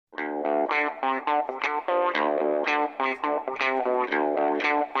Good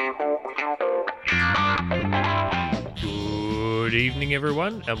evening,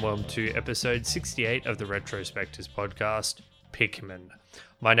 everyone, and welcome to episode 68 of the Retrospectors podcast, Pikmin.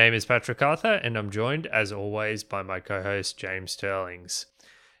 My name is Patrick Arthur, and I'm joined, as always, by my co-host, James Sterlings.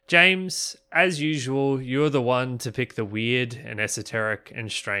 James, as usual, you're the one to pick the weird and esoteric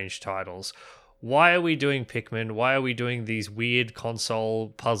and strange titles. Why are we doing Pikmin? Why are we doing these weird console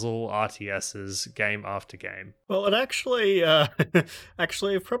puzzle RTSs game after game? Well, it actually, I've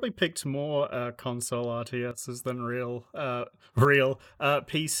probably picked more console RTSs than real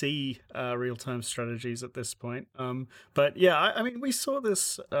PC real-time strategies at this point. But yeah, I mean, we saw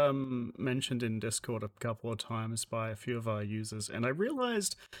this mentioned in Discord a couple of times by a few of our users, and I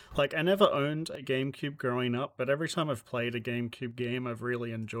realized, like, I never owned a GameCube growing up, but every time I've played a GameCube game, I've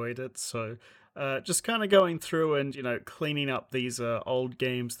really enjoyed it. So just kind of going through and, cleaning up these old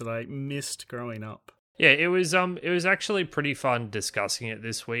games that I missed growing up. Yeah, it was actually pretty fun discussing it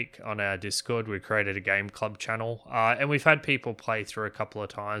this week on our Discord. We created a game club channel, and we've had people play through a couple of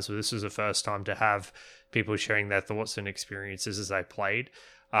times, but this was the first time to have people sharing their thoughts and experiences as they played.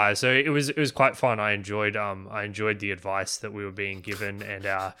 So it was quite fun. I enjoyed the advice that we were being given, and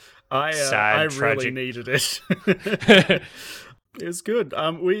I tragic... really needed it. It was good.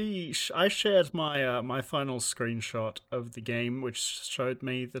 I shared my final screenshot of the game, which showed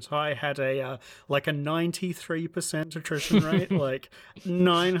me that I had a 93% attrition rate. Like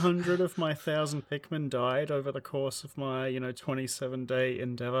 900 of my 1,000 Pikmin died over the course of my 27-day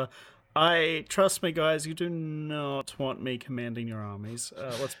endeavor. Trust me, guys, you do not want me commanding your armies.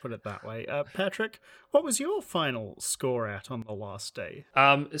 Let's put it that way. Patrick, what was your final score at on the last day?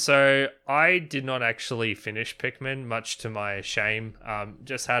 So I did not actually finish Pikmin, much to my shame.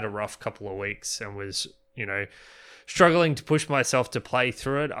 Just had a rough couple of weeks and was, struggling to push myself to play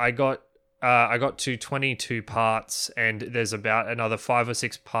through it. I got to 22 parts, and there's about another 5 or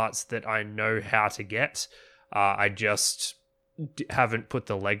 6 parts that I know how to get. I just haven't put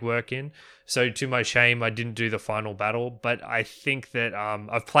the legwork in. So to my shame, I didn't do the final battle, but I think that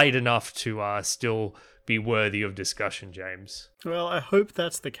I've played enough to still be worthy of discussion, James. Well, I hope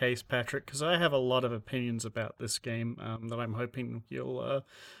that's the case, Patrick, because I have a lot of opinions about this game that I'm hoping you'll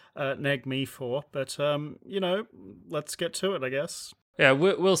nag me for. But, let's get to it, I guess. Yeah,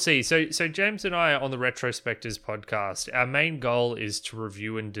 we'll see. So James and I on the Retrospectors podcast, our main goal is to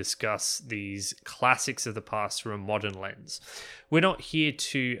review and discuss these classics of the past through a modern lens. We're not here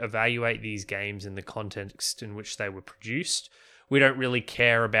to evaluate these games in the context in which they were produced. We don't really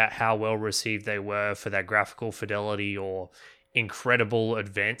care about how well received they were for their graphical fidelity or incredible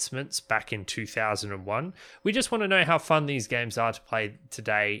advancements back in 2001. We just want to know how fun these games are to play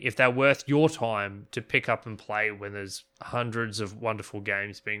today, if they're worth your time to pick up and play when there's hundreds of wonderful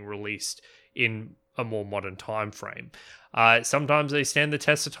games being released in a more modern time frame. Sometimes they stand the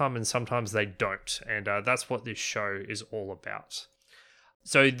test of time and sometimes they don't, and that's what this show is all about.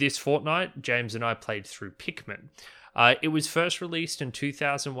 So this fortnight, James and I played through Pikmin. It was first released in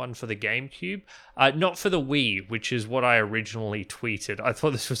 2001 for the GameCube, not for the Wii, which is what I originally tweeted. I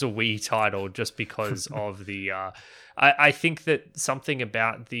thought this was a Wii title just because of the... I think that something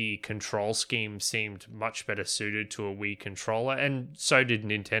about the control scheme seemed much better suited to a Wii controller, and so did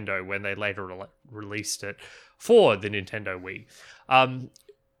Nintendo when they later released it for the Nintendo Wii.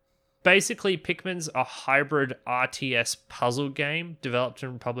 Basically, Pikmin's a hybrid RTS puzzle game developed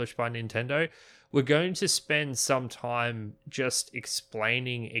and published by Nintendo. We're going to spend some time just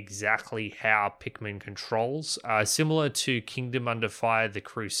explaining exactly how Pikmin controls. Similar to Kingdom Under Fire: The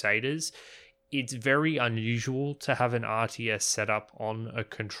Crusaders, it's very unusual to have an RTS set up on a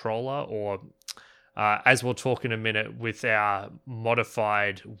controller, or as we'll talk in a minute, with our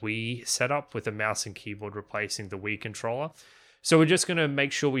modified Wii setup with a mouse and keyboard replacing the Wii controller. So we're just going to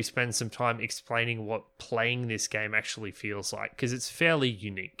make sure we spend some time explaining what playing this game actually feels like, because it's fairly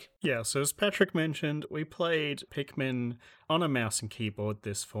unique. Yeah, so as Patrick mentioned, we played Pikmin on a mouse and keyboard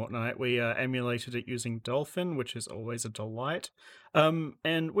this fortnight. We emulated it using Dolphin, which is always a delight.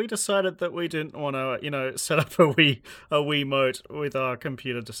 And we decided that we didn't want to, set up a Wiimote with our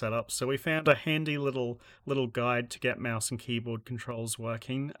computer to set up. So we found a handy little guide to get mouse and keyboard controls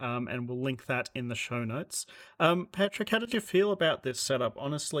working, and we'll link that in the show notes. Patrick, how did you feel about this setup?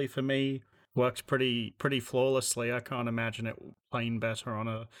 Honestly, for me, worked pretty flawlessly. I can't imagine it playing better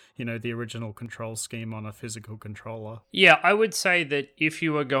on the original control scheme on a physical controller. Yeah, I would say that if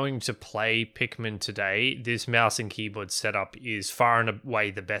you are going to play Pikmin today, this mouse and keyboard setup is far and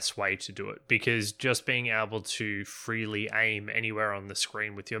away the best way to do it, because just being able to freely aim anywhere on the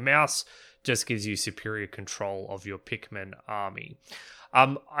screen with your mouse just gives you superior control of your Pikmin army.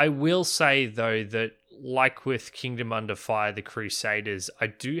 I will say though that, like with Kingdom Under Fire, the Crusaders, I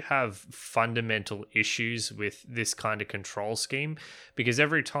do have fundamental issues with this kind of control scheme, because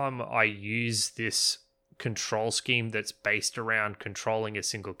every time I use this control scheme that's based around controlling a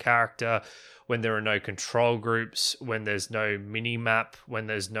single character, when there are no control groups, when there's no mini map, when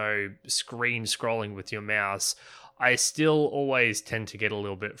there's no screen scrolling with your mouse, I still always tend to get a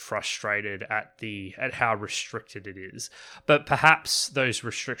little bit frustrated at how restricted it is. But perhaps those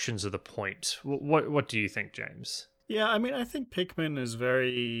restrictions are the point. What do you think, James? Yeah, I mean, I think Pikmin is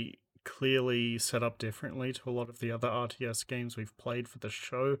very clearly set up differently to a lot of the other RTS games we've played for the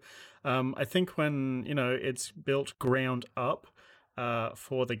show. I think when, it's built ground up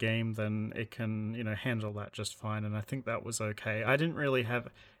for the game, then it can, handle that just fine. And I think that was okay. I didn't really have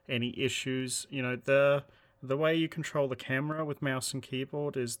any issues. The way you control the camera with mouse and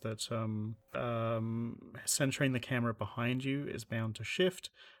keyboard is that centering the camera behind you is bound to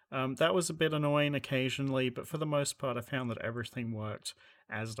shift. That was a bit annoying occasionally, but for the most part, I found that everything worked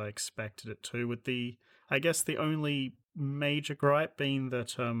as I expected it to. I guess the only major gripe being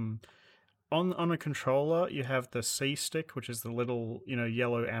that on a controller, you have the C stick, which is the little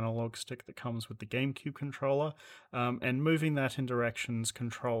yellow analog stick that comes with the GameCube controller, and moving that in directions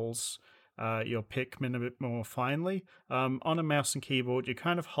controls your Pikmin a bit more finely. On a mouse and keyboard, you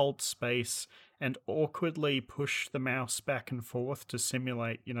kind of hold space and awkwardly push the mouse back and forth to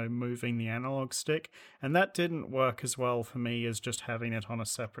simulate, moving the analog stick. And that didn't work as well for me as just having it on a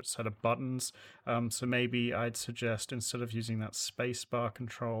separate set of buttons. So maybe I'd suggest, instead of using that spacebar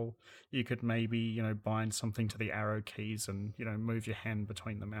control, you could maybe, bind something to the arrow keys and, move your hand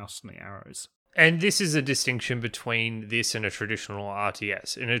between the mouse and the arrows. And this is a distinction between this and a traditional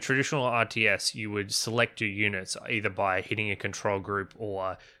RTS. In a traditional RTS, you would select your units either by hitting a control group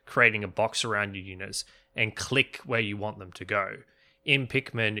or creating a box around your units and click where you want them to go. In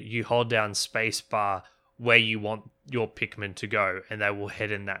Pikmin, you hold down spacebar where you want your Pikmin to go, and they will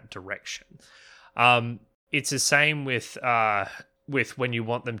head in that direction. It's the same with when you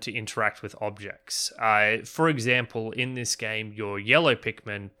want them to interact with objects. For example, in this game, your yellow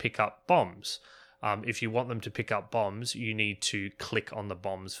Pikmin pick up bombs. If you want them to pick up bombs, you need to click on the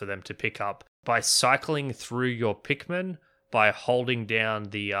bombs for them to pick up. By cycling through your Pikmin, by holding down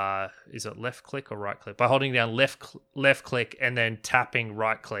the, is it left click or right click? By holding down left click and then tapping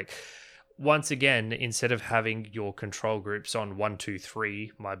right click. Once again, instead of having your control groups on 1, 2,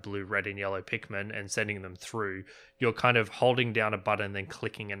 3, my blue, red, and yellow Pikmin, and sending them through, you're kind of holding down a button and then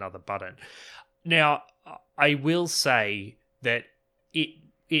clicking another button. Now, I will say that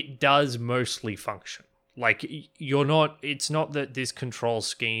it does mostly function. Like, it's not that this control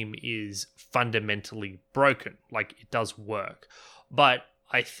scheme is fundamentally broken. Like, it does work. But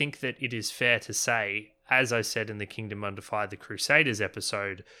I think that it is fair to say, as I said in the Kingdom Under Fire, the Crusaders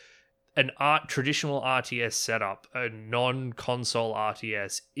episode, traditional RTS setup, a non-console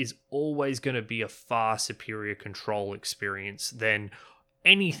RTS, is always going to be a far superior control experience than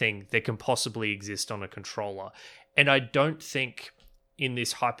anything that can possibly exist on a controller. And I don't think in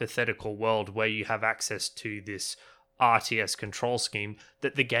this hypothetical world where you have access to this RTS control scheme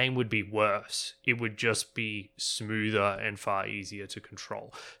that the game would be worse. It would just be smoother and far easier to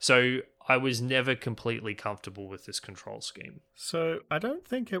control. So I was never completely comfortable with this control scheme. So I don't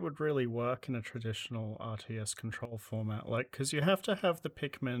think it would really work in a traditional RTS control format, because you have to have the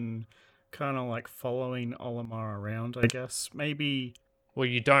Pikmin kind of following Olimar around, I guess. Maybe. Well,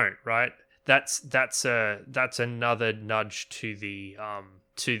 you don't, right? That's another nudge to the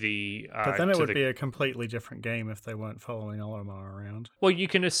but then it would be a completely different game if they weren't following Olimar around. Well, you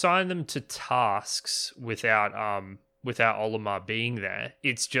can assign them to tasks without Olimar being there.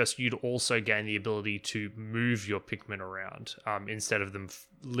 It's just you'd also gain the ability to move your Pikmin around instead of them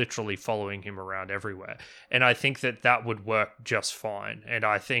literally following him around everywhere. And I think that would work just fine. And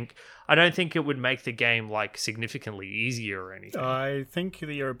I don't think it would make the game significantly easier or anything. I think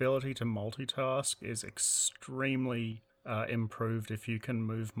your ability to multitask is extremely improved if you can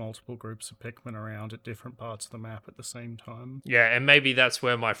move multiple groups of Pikmin around at different parts of the map at the same time. Yeah, and maybe that's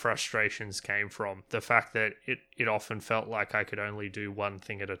where my frustrations came from. The fact that it often felt like I could only do one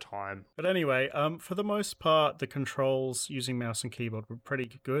thing at a time. But anyway, for the most part, the controls using mouse and keyboard were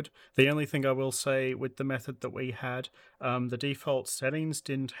pretty good. The only thing I will say with the method that we had, the default settings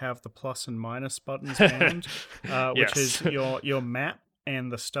didn't have the plus and minus buttons bound, which is your map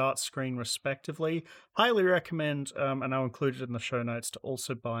and the start screen respectively. Highly recommend, and I'll include it in the show notes, to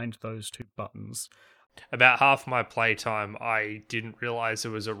also bind those two buttons. About half my playtime, I didn't realize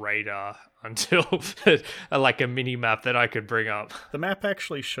there was a radar until like a mini map that I could bring up. The map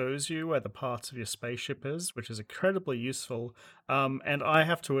actually shows you where the parts of your spaceship is, which is incredibly useful. And I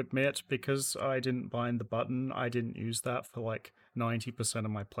have to admit, because I didn't bind the button, I didn't use that for like 90%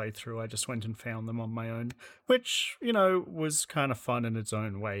 of my playthrough. I just went and found them on my own, which, was kind of fun in its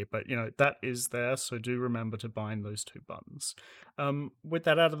own way. But, that is there, so do remember to bind those two buttons. With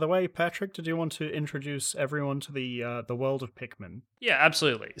that out of the way, Patrick, did you want to introduce everyone to the world of Pikmin? Yeah,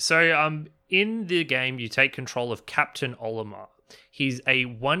 absolutely. So, in the game, you take control of Captain Olimar. He's a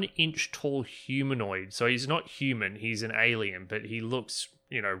 1-inch tall humanoid. So he's not human, he's an alien, but he looks,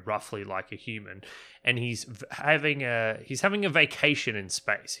 roughly like a human. And he's having a vacation in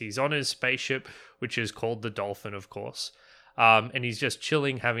space. He's on his spaceship, which is called the Dolphin, of course. And he's just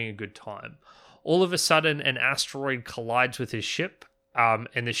chilling, having a good time. All of a sudden, an asteroid collides with his ship,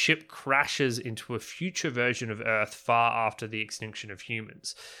 and the ship crashes into a future version of Earth far after the extinction of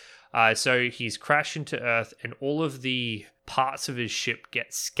humans. So he's crashed into Earth, and all of the parts of his ship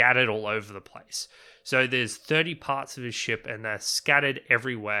get scattered all over the place. So there's 30 parts of his ship, and they're scattered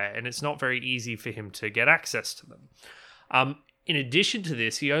everywhere, and it's not very easy for him to get access to them. In addition to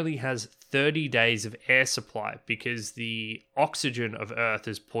this, he only has 30 days of air supply because the oxygen of Earth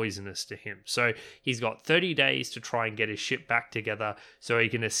is poisonous to him. So he's got 30 days to try and get his ship back together so he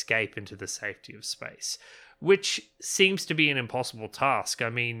can escape into the safety of space, which seems to be an impossible task.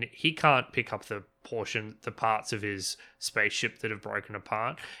 I mean, he can't pick up the parts of his spaceship that have broken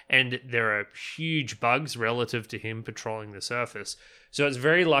apart, and there are huge bugs relative to him patrolling the surface. So it's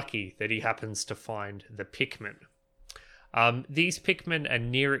very lucky that he happens to find the Pikmin. These Pikmin are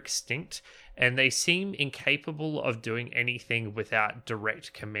near extinct, and they seem incapable of doing anything without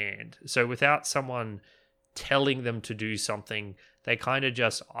direct command. So without someone telling them to do something, they kind of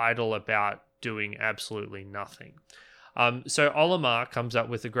just idle about doing absolutely nothing. So Olimar comes up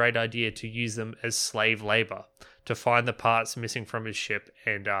with a great idea to use them as slave labor to find the parts missing from his ship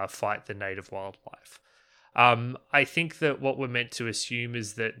and fight the native wildlife. I think that what we're meant to assume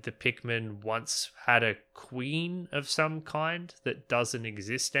is that the Pikmin once had a queen of some kind that doesn't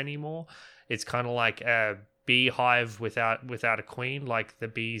exist anymore. It's kind of like a beehive without a queen, like the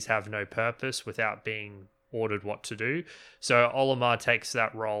bees have no purpose without being ordered what to do. So Olimar takes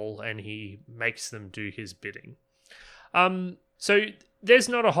that role and he makes them do his bidding. So there's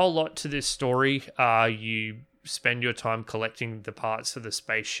not a whole lot to this story. You spend your time collecting the parts for the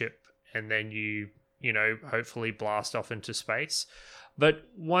spaceship, and then you hopefully blast off into space. But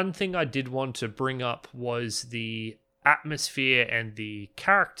one thing I did want to bring up was the atmosphere and the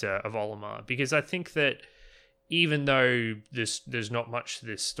character of Olimar, because I think that even though there's not much to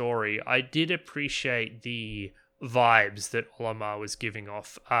this story, I did appreciate the vibes that Olimar was giving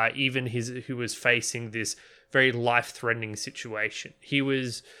off, even who was facing this very life-threatening situation. He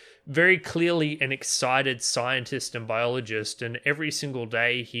was very clearly an excited scientist and biologist, and every single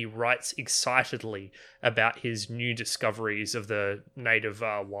day he writes excitedly about his new discoveries of the native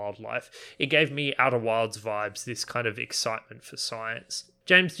wildlife. It gave me Outer Wilds vibes, this kind of excitement for science.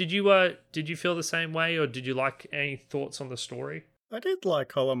 James, did you feel the same way, or did you like any thoughts on the story? I did like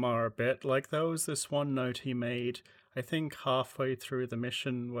Olimar a bit. Like, there was this one note he made, I think halfway through the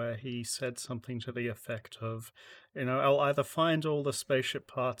mission, where he said something to the effect of, I'll either find all the spaceship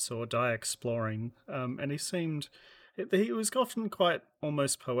parts or die exploring. And he was often quite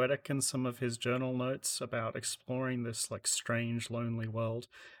almost poetic in some of his journal notes about exploring this like strange, lonely world.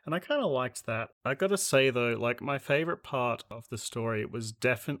 And I kind of liked that. I gotta say though, like my favorite part of the story was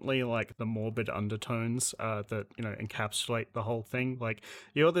definitely like the morbid undertones that, encapsulate the whole thing. Like,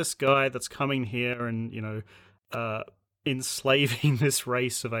 you're this guy that's coming here and, enslaving this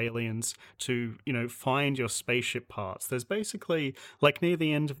race of aliens to, find your spaceship parts. There's basically, like, near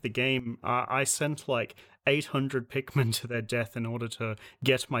the end of the game, I sent like 800 Pikmin to their death in order to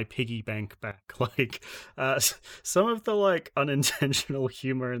get my piggy bank back. Like, some of the like unintentional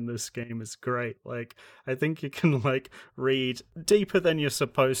humor in this game is great. Like, I think you can like read deeper than you're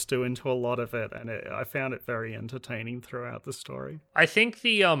supposed to into a lot of it, and I found it very entertaining throughout the story. I think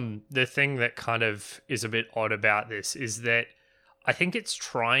the thing that kind of is a bit odd about this is that I think it's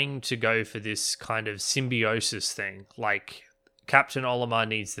trying to go for this kind of symbiosis thing, like Captain Olimar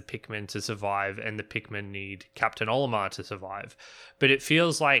needs the Pikmin to survive, and the Pikmin need Captain Olimar to survive. But it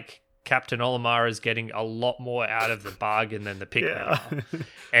feels like Captain Olimar is getting a lot more out of the bargain than the Pikmin are.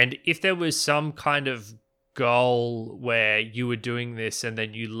 And if there was some kind of goal where you were doing this and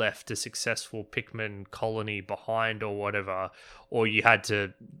then you left a successful Pikmin colony behind or whatever, or you had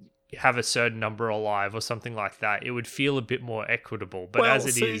to have a certain number alive or something like that, it would feel a bit more equitable. But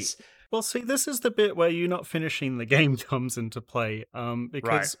is... Well, see, this is the bit where you not finishing the game comes into play,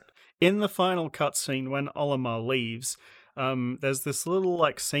 because in the final cutscene when Olimar leaves, there's this little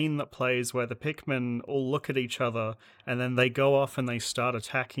like scene that plays where the Pikmin all look at each other and then they go off and they start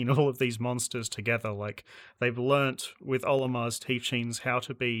attacking all of these monsters together. Like they've learnt with Olimar's teachings how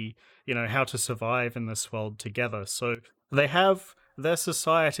to be, how to survive in this world together. So their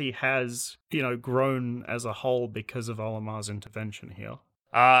society has, grown as a whole because of Olimar's intervention here.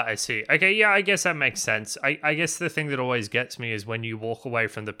 I see. Okay, yeah, I guess that makes sense. I guess the thing that always gets me is when you walk away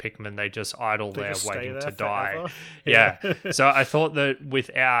from the Pikmin, they just idle there waiting to die. Yeah. So I thought that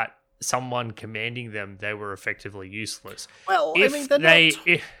without someone commanding them, they were effectively useless. Well,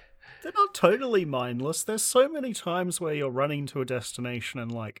 they're not totally mindless. There's so many times where you're running to a destination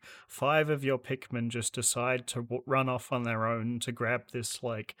and like 5 of your Pikmin just decide to run off on their own to grab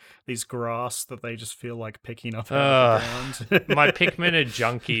these grass that they just feel like picking up out of the ground. My Pikmin are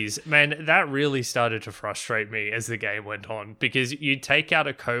junkies. Man, that really started to frustrate me as the game went on because you take out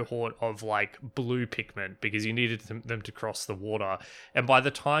a cohort of like blue Pikmin because you needed them to cross the water. And by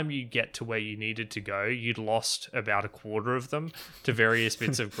the time you get to where you needed to go, you'd lost about a quarter of them to various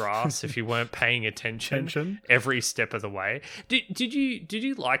bits of grass. If you weren't paying attention every step of the way. Did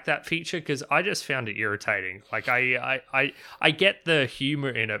you like that feature? Because I just found it irritating. Like I get the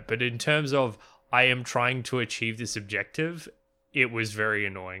humor in it, but in terms of I am trying to achieve this objective, it was very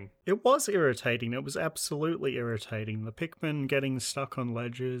annoying. It was irritating. It was absolutely irritating. The Pikmin getting stuck on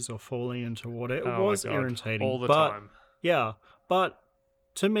ledges or falling into water. It was irritating all the time. Yeah, but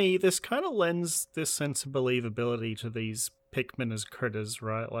to me, this kind of lends this sense of believability to these Pikmin as critters,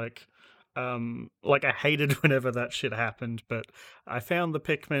 right? Like I hated whenever that shit happened, but I found the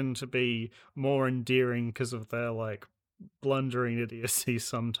Pikmin to be more endearing because of their like blundering idiocy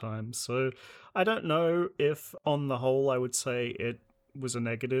sometimes. So I don't know if on the whole I would say it was a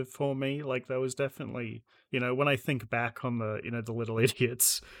negative for me. Like there was definitely, when I think back on the, the little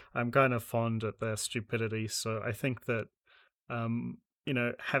idiots, I'm kind of fond at their stupidity. So I think that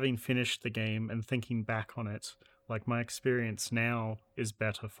having finished the game and thinking back on it, like my experience now is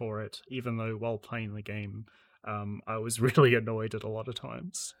better for it, even though while playing the game, I was really annoyed at a lot of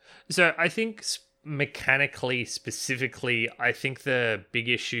times. So I think mechanically, specifically, I think the big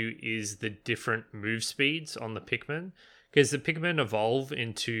issue is the different move speeds on the Pikmin. Because the Pikmin evolve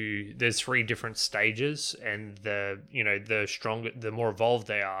into, there's 3 different stages, and the more evolved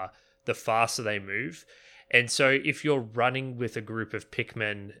they are, the faster they move. And so if you're running with a group of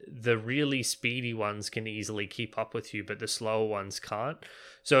Pikmin, the really speedy ones can easily keep up with you, but the slower ones can't.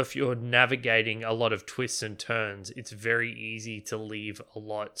 So if you're navigating a lot of twists and turns, it's very easy to leave a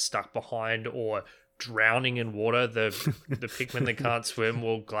lot stuck behind or drowning in water. The Pikmin that can't swim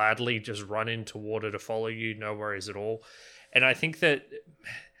will gladly just run into water to follow you, no worries at all. And I think that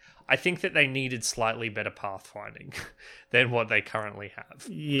they needed slightly better pathfinding than what they currently have.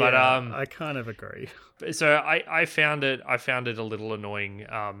 Yeah, but I kind of agree. So I found it a little annoying.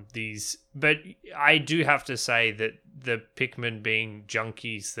 But I do have to say that the Pikmin being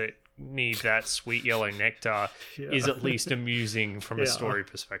junkies that need that sweet yellow nectar is at least amusing from a story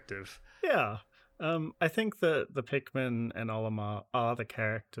perspective. Yeah. I think that the Pikmin and Olimar are the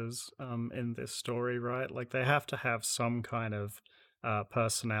characters in this story, right? Like they have to have some kind of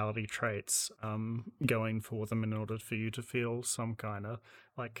personality traits going for them in order for you to feel some kind of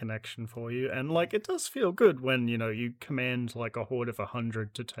like connection for you. And like it does feel good when you command like a horde of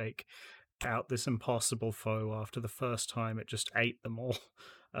 100 to take out this impossible foe after the first time it just ate them all.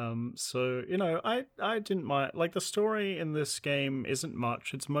 So I didn't mind. Like the story in this game isn't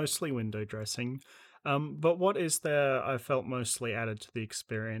much, it's mostly window dressing. But what is there I felt mostly added to the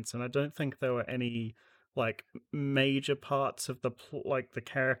experience, and I don't think there were any like major parts of the like the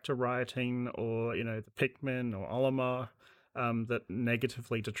character writing or the Pikmin or Olimar that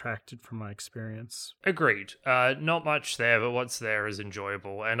negatively detracted from my experience. Agreed. Not much there, but what's there is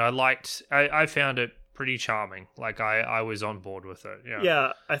enjoyable, and I found it pretty charming. Like I was on board with it.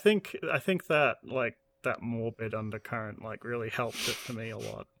 Yeah, I think that like that morbid undercurrent like really helped it for me a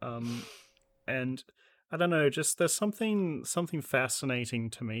lot. And I don't know, just there's something fascinating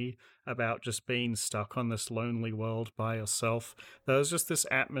to me about just being stuck on this lonely world by yourself. There was just this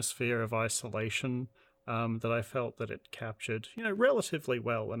atmosphere of isolation that I felt that it captured, relatively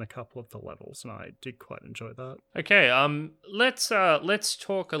well in a couple of the levels, and I did quite enjoy that. Okay, let's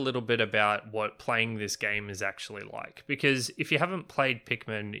talk a little bit about what playing this game is actually like, because if you haven't played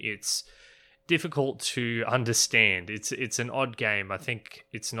Pikmin, it's difficult to understand. It's an odd game. I think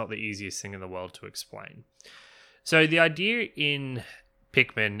it's not the easiest thing in the world to explain. So the idea in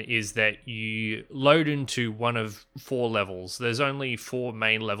Pikmin is that you load into one of 4 levels. There's only 4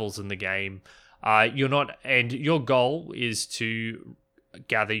 main levels in the game. And your goal is to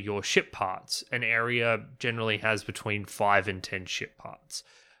gather your ship parts. An area generally has between 5 and 10 ship parts.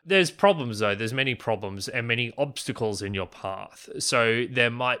 There's problems though. There's many problems and many obstacles in your path. So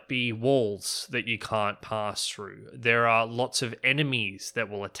there might be walls that you can't pass through. There are lots of enemies that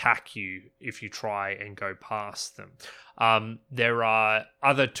will attack you if you try and go past them. There are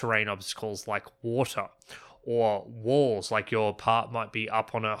other terrain obstacles like water or walls, like your part might be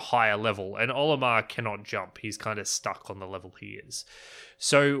up on a higher level, and Olimar cannot jump. He's kind of stuck on the level he is.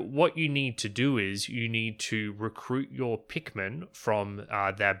 So what you need to do is you need to recruit your Pikmin from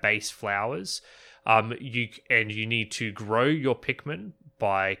their base flowers. You need to grow your Pikmin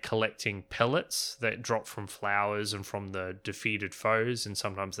by collecting pellets that drop from flowers and from the defeated foes, and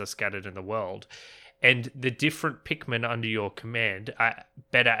sometimes they're scattered in the world. And the different Pikmin under your command are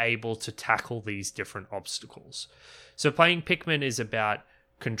better able to tackle these different obstacles. So playing Pikmin is about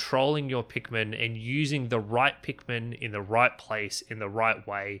controlling your Pikmin and using the right Pikmin in the right place in the right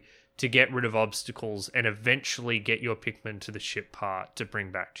way to get rid of obstacles and eventually get your Pikmin to the ship part to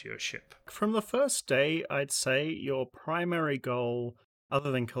bring back to your ship. From the first day, I'd say your primary goal, other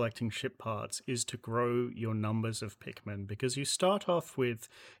than collecting ship parts, is to grow your numbers of Pikmin, because you start off with,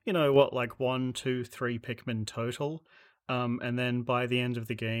 like 1, 2, 3 Pikmin total, and then by the end of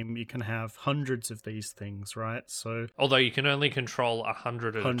the game, you can have hundreds of these things, right? So, although you can only control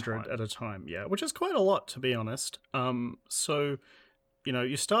 100 at a time, yeah, which is quite a lot, to be honest. So,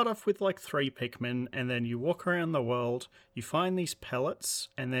 you start off with like 3 Pikmin, and then you walk around the world, you find these pellets,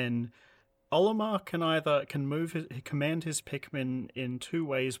 and then Olimar can command his Pikmin in 2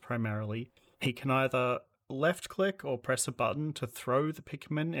 ways primarily. He can either left click or press a button to throw the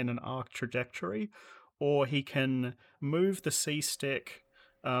Pikmin in an arc trajectory, or he can move the C stick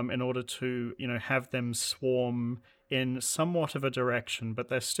in order to have them swarm in somewhat of a direction, but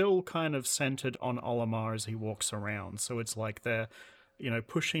they're still kind of centered on Olimar as he walks around. So it's like they're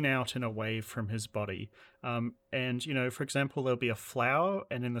pushing out and away from his body. And, for example, there'll be a flower,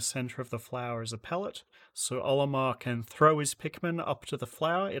 and in the center of the flower is a pellet. So Olimar can throw his Pikmin up to the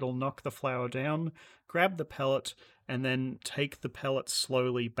flower, it'll knock the flower down, grab the pellet, and then take the pellet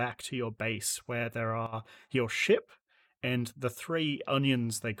slowly back to your base, where there are your ship and the 3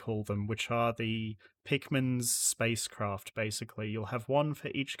 onions, they call them, which are the Pikmin's spacecraft, basically. You'll have 1 for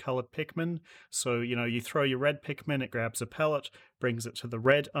each colored Pikmin. So, you throw your red Pikmin, it grabs a pellet, brings it to the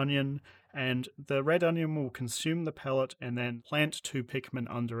red onion, and the red onion will consume the pellet and then plant 2 Pikmin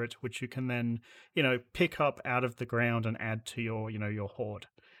under it, which you can then, pick up out of the ground and add to your, your horde.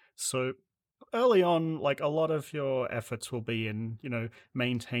 So early on, like, a lot of your efforts will be in,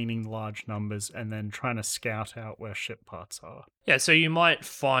 maintaining large numbers and then trying to scout out where ship parts are. Yeah, so you might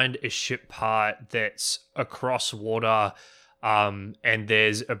find a ship part that's across water, and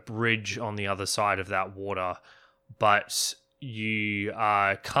there's a bridge on the other side of that water, but you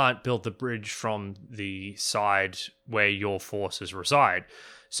can't build the bridge from the side where your forces reside.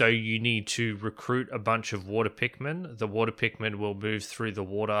 So you need to recruit a bunch of water Pikmin. The water Pikmin will move through the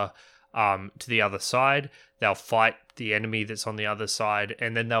water to the other side. They'll fight the enemy that's on the other side,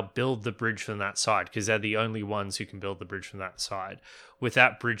 and then they'll build the bridge from that side, because they're the only ones who can build the bridge from that side. With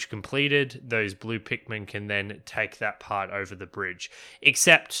that bridge completed, those blue Pikmin can then take that part over the bridge.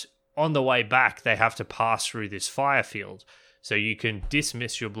 Except on the way back, they have to pass through this fire field. So you can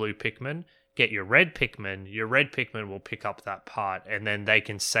dismiss your blue Pikmin, get your red Pikmin will pick up that part, and then they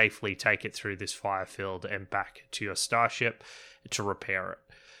can safely take it through this fire field and back to your starship to repair it.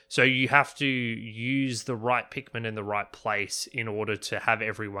 So you have to use the right Pikmin in the right place in order to have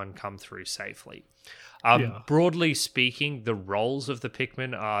everyone come through safely. Broadly speaking, the roles of the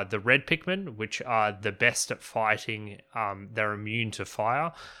Pikmin are the red Pikmin, which are the best at fighting. They're immune to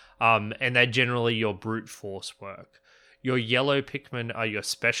fire, and they're generally your brute force work. Your yellow Pikmin are your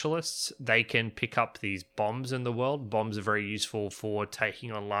specialists. They can pick up these bombs in the world. Bombs are very useful for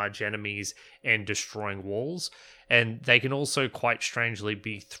taking on large enemies and destroying walls. And they can also quite strangely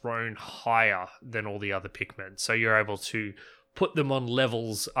be thrown higher than all the other Pikmin. So you're able to put them on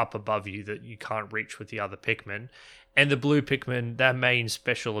levels up above you that you can't reach with the other Pikmin. And the blue Pikmin, their main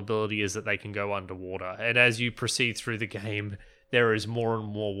special ability is that they can go underwater. And as you proceed through the game, there is more and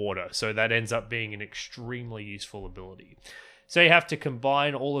more water. So that ends up being an extremely useful ability. So you have to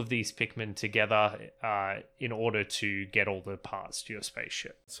combine all of these Pikmin together in order to get all the parts to your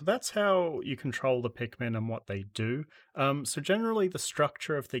spaceship. So that's how you control the Pikmin and what they do. So generally the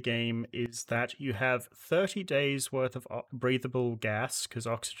structure of the game is that you have 30 days worth of breathable gas, because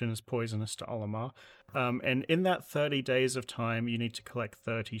oxygen is poisonous to Olimar. And in that 30 days of time, you need to collect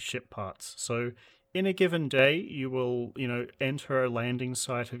 30 ship parts. So in a given day, you will, enter a landing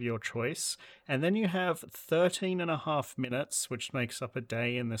site of your choice, and then you have 13 and a half minutes, which makes up a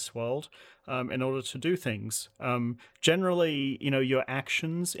day in this world, in order to do things. Generally, your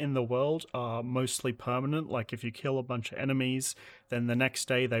actions in the world are mostly permanent. Like if you kill a bunch of enemies, then the next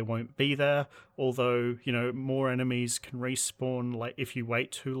day they won't be there. Although, more enemies can respawn, like if you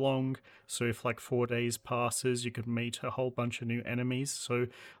wait too long. So if like 4 days passes, you could meet a whole bunch of new enemies. So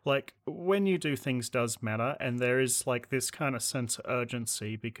like when you do things does matter, and there is like this kind of sense of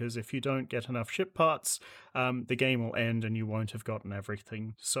urgency, because if you don't get enough ship parts, the game will end and you won't have gotten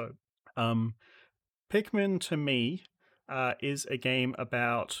everything. So Pikmin to me is a game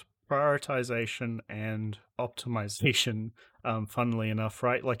about prioritization and optimization, funnily enough,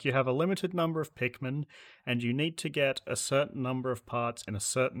 right? Like you have a limited number of Pikmin and you need to get a certain number of parts in a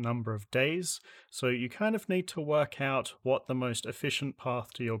certain number of days. So you kind of need to work out what the most efficient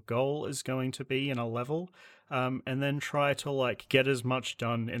path to your goal is going to be in a level. And then try to like get as much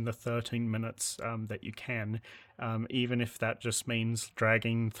done in the 13 minutes that you can, even if that just means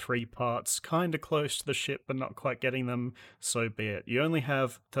dragging 3 parts kind of close to the ship but not quite getting them. So be it. You only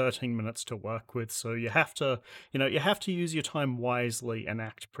have 13 minutes to work with, so you have to use your time wisely and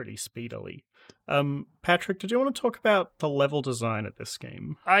act pretty speedily. Patrick, did you want to talk about the level design of this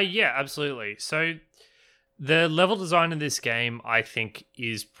game? Yeah, absolutely. So the level design in this game, I think,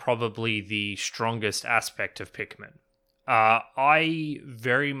 is probably the strongest aspect of Pikmin. I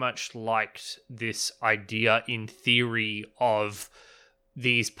very much liked this idea in theory of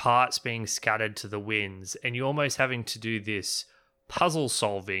these parts being scattered to the winds, and you almost having to do this puzzle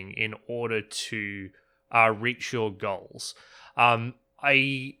solving in order to reach your goals.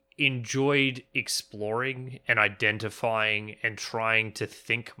 I enjoyed exploring and identifying and trying to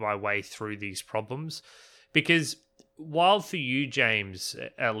think my way through these problems. Because while for you, James,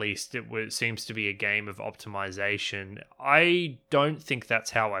 at least, seems to be a game of optimization, I don't think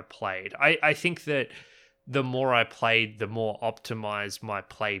that's how I played. I think that the more I played, the more optimized my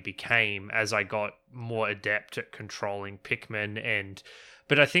play became as I got more adept at controlling Pikmin.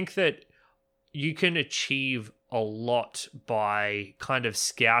 But I think that you can achieve a lot by kind of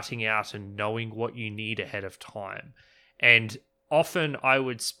scouting out and knowing what you need ahead of time. And often I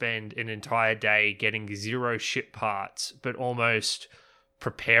would spend an entire day getting 0 ship parts, but almost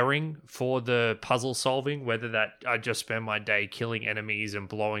preparing for the puzzle solving, whether that I just spend my day killing enemies and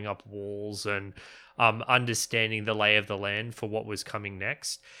blowing up walls and understanding the lay of the land for what was coming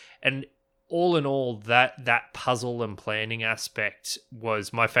next. And all in all, that puzzle and planning aspect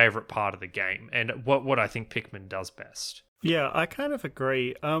was my favorite part of the game, and what I think Pikmin does best. Yeah, I kind of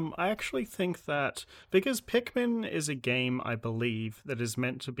agree. I actually think that because Pikmin is a game, I believe, that is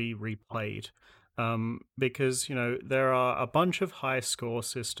meant to be replayed. Because, there are a bunch of high score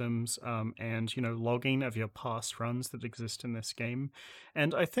systems and, logging of your past runs that exist in this game.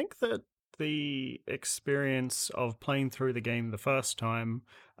 And I think that the experience of playing through the game the first time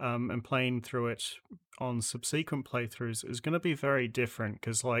and playing through it on subsequent playthroughs is going to be very different,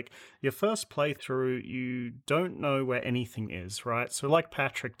 because like your first playthrough you don't know where anything is, right? So like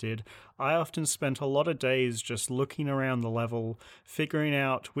Patrick did, I often spent a lot of days just looking around the level, figuring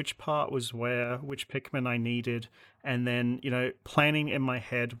out which part was where, which Pikmin I needed, and then, planning in my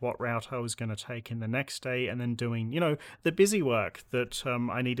head what route I was going to take in the next day, and then doing, the busy work that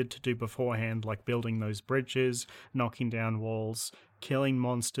I needed to do beforehand, like building those bridges, knocking down walls, killing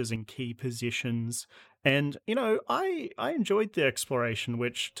monsters in key positions. And, I enjoyed the exploration,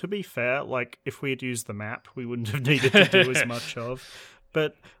 which, to be fair, like, if we had used the map, we wouldn't have needed to do as much of.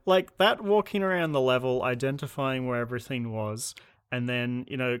 But, like, that walking around the level, identifying where everything was, and then,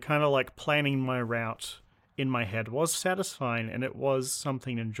 kind of like planning my route in my head was satisfying, and it was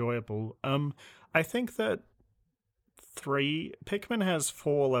something enjoyable. I think that Pikmin has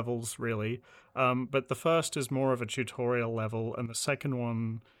 4 levels, really, but the first is more of a tutorial level, and the second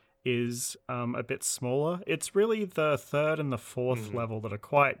one is a bit smaller. It's really the third and the fourth level that are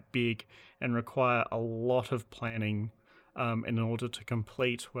quite big and require a lot of planning in order to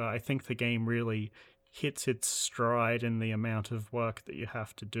complete, where I think the game really hits its stride in the amount of work that you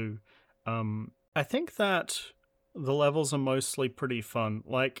have to do. I think that the levels are mostly pretty fun.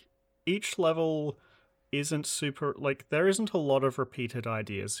 Like, each level isn't super, like, there isn't a lot of repeated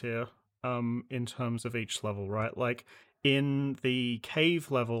ideas here in terms of each level, right? Like, in the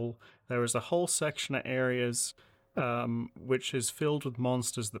cave level, there is a whole section of areas which is filled with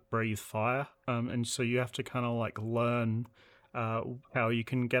monsters that breathe fire, and so you have to kind of like learn how you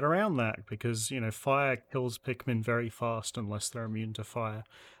can get around that, because fire kills Pikmin very fast unless they're immune to fire.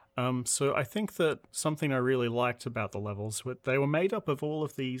 So I think that something I really liked about the levels, they were made up of all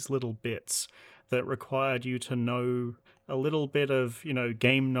of these little bits that required you to know a little bit of,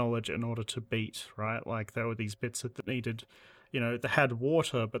 game knowledge in order to beat, right? Like there were these bits that needed, they had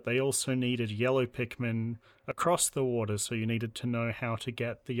water, but they also needed yellow Pikmin across the water, so you needed to know how to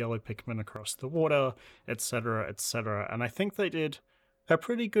get the yellow Pikmin across the water, etc., etc. And I think they did a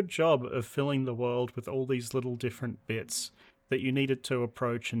pretty good job of filling the world with all these little different bits that you needed to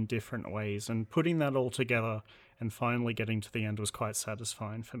approach in different ways, and putting that all together and finally getting to the end was quite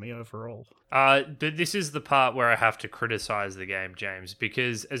satisfying for me overall. But this is the part where I have to criticize the game, James,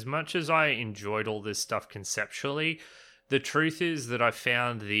 because as much as I enjoyed all this stuff conceptually, the truth is that I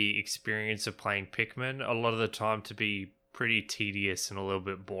found the experience of playing Pikmin a lot of the time to be pretty tedious and a little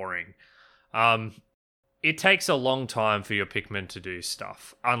bit boring. It takes a long time for your Pikmin to do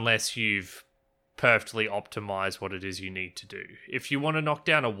stuff, unless you've perfectly optimize what it is you need to do. If you want to knock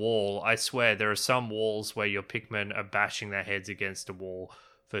down a wall, I swear there are some walls where your Pikmin are bashing their heads against a wall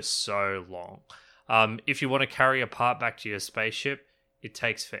for so long. If you want to carry a part back to your spaceship, it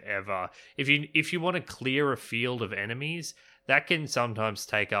takes forever. If you want to clear a field of enemies, that can sometimes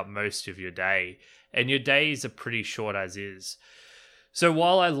take up most of your day, and your days are pretty short as is. So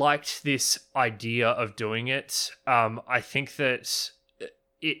while I liked this idea of doing it, I think that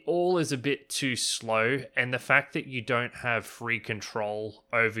it all is a bit too slow, and the fact that you don't have free control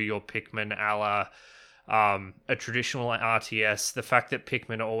over your Pikmin a la a traditional RTS, the fact that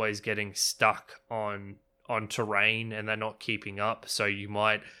Pikmin are always getting stuck on terrain and they're not keeping up, so you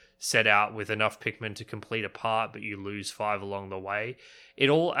might set out with enough Pikmin to complete a part, but you lose 5 along the way. It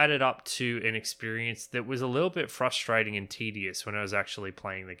all added up to an experience that was a little bit frustrating and tedious when I was actually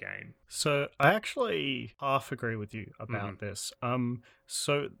playing the game. So I actually half agree with you about this.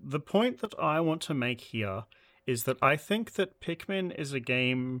 So the point that I want to make here is that I think that Pikmin is a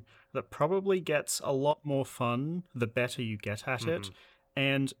game that probably gets a lot more fun the better you get at it.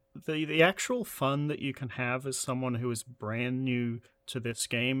 And the actual fun that you can have as someone who is brand new to this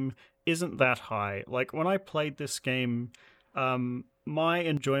game isn't that high. Like, when I played this game, my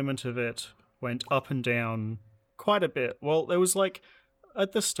enjoyment of it went up and down quite a bit. Well, there was like,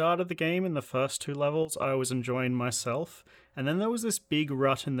 at the start of the game, in the first 2 levels, I was enjoying myself, and then there was this big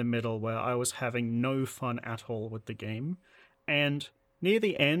rut in the middle where I was having no fun at all with the game. And near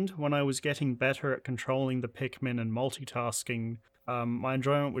the end, when I was getting better at controlling the Pikmin and multitasking, my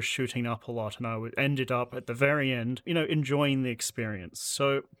enjoyment was shooting up a lot, and I ended up at the very end, enjoying the experience.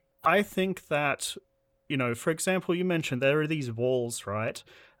 So I think that, for example, you mentioned there are these walls, right,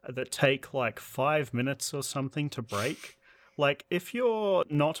 that take like 5 minutes or something to break. Like, if you're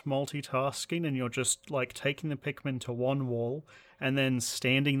not multitasking and you're just like taking the Pikmin to one wall and then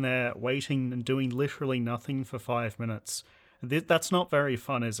standing there waiting and doing literally nothing for 5 minutes, that's not very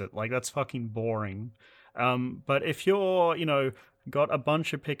fun, is it? Like, that's fucking boring. But if you're, got a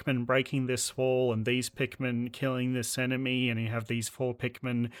bunch of Pikmin breaking this wall and these Pikmin killing this enemy, and you have these 4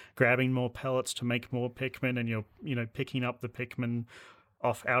 Pikmin grabbing more pellets to make more Pikmin, and you're, picking up the Pikmin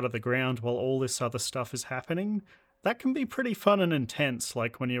off out of the ground while all this other stuff is happening, that can be pretty fun and intense,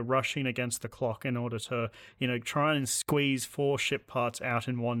 like when you're rushing against the clock in order to, try and squeeze 4 ship parts out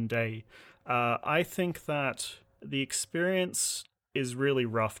in one day. I think that the experience is really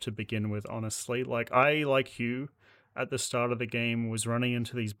rough to begin with, honestly. Like, I, like you, at the start of the game was running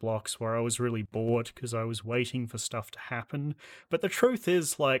into these blocks where I was really bored because I was waiting for stuff to happen. But the truth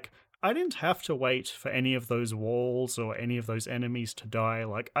is, like, I didn't have to wait for any of those walls or any of those enemies to die.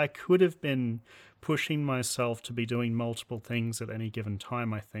 Like, I could have been pushing myself to be doing multiple things at any given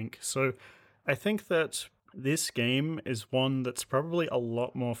time, I think. So I think that this game is one that's probably a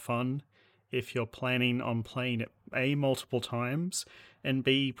lot more fun if you're planning on playing it A, multiple times, and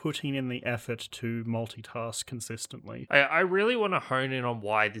B, putting in the effort to multitask consistently. I really want to hone in on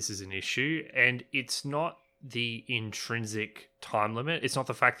why this is an issue, and it's not the intrinsic time limit. It's not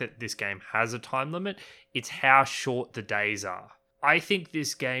the fact that this game has a time limit. It's how short the days are. I think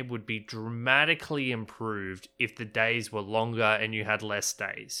this game would be dramatically improved if the days were longer and you had less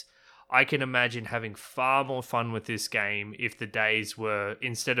days. I can imagine having far more fun with this game if the days were,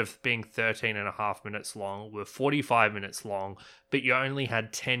 instead of being 13.5 minutes long, were 45 minutes long, but you only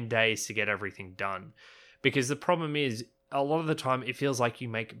had 10 days to get everything done. Because the problem is, a lot of the time it feels like you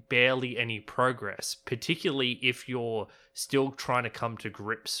make barely any progress, particularly if you're still trying to come to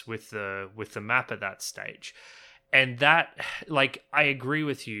grips with the map at that stage. And that, like, I agree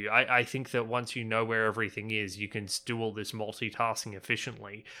with you. I think that once you know where everything is, you can do all this multitasking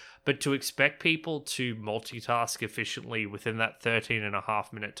efficiently. But to expect people to multitask efficiently within that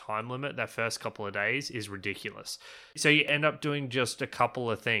 13.5 minute time limit, that first couple of days, is ridiculous. So you end up doing just a couple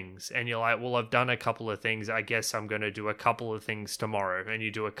of things, and you're like, well, I've done a couple of things. I guess I'm going to do a couple of things tomorrow. And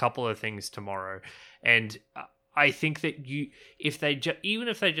you do a couple of things tomorrow. And I think that even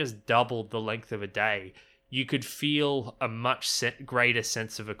if they just doubled the length of a day, you could feel a much greater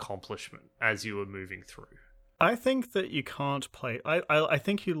sense of accomplishment as you were moving through. I think that you can't play. I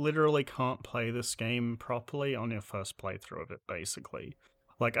think you literally can't play this game properly on your first playthrough of it, basically.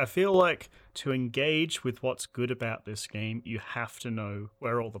 Like, I feel like to engage with what's good about this game, you have to know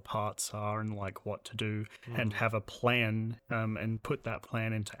where all the parts are and, like, what to do and have a plan and put that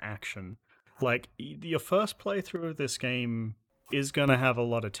plan into action. Like, your first playthrough of this game is going to have a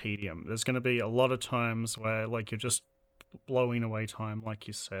lot of tedium. There's going to be a lot of times where, like, you're just blowing away time, like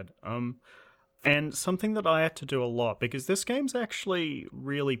you said. And something that I had to do a lot, because this game's actually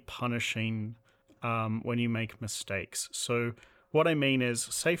really punishing when you make mistakes. So what I mean is,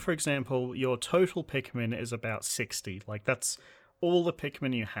 say for example, your total Pikmin is about 60. Like, that's all the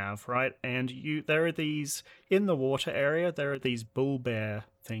Pikmin you have, right? And there are these, in the water area, there are these bull bear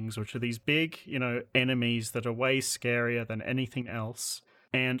things, which are these big, enemies that are way scarier than anything else.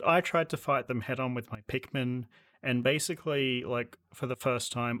 And I tried to fight them head on with my Pikmin, and basically, like, for the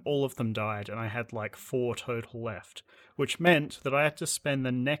first time, all of them died, and I had, like, 4 total left, which meant that I had to spend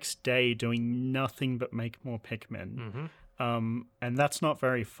the next day doing nothing but make more Pikmin. And that's not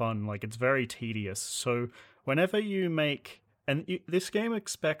very fun. Like, it's very tedious. So whenever you make... And this game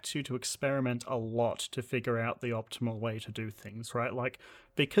expects you to experiment a lot to figure out the optimal way to do things, right? Like,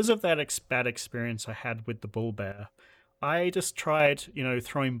 because of that bad experience I had with the bull bear, I just tried,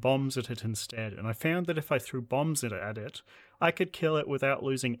 throwing bombs at it instead. And I found that if I threw bombs at it, I could kill it without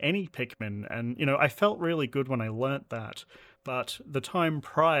losing any Pikmin. And, I felt really good when I learnt that. But the time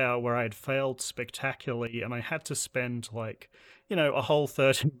prior where I'd failed spectacularly and I had to spend, like, a whole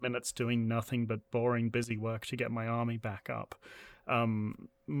 30 minutes doing nothing but boring busy work to get my army back up,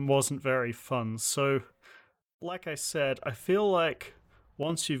 wasn't very fun. So, like I said, I feel like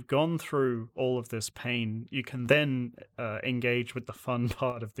once you've gone through all of this pain, you can then engage with the fun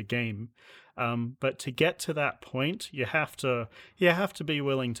part of the game. But to get to that point, you have to be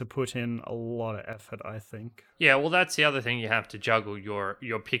willing to put in a lot of effort, I think. Yeah, well, that's the other thing. You have to juggle your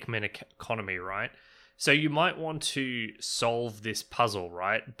Pikmin economy, right? So you might want to solve this puzzle,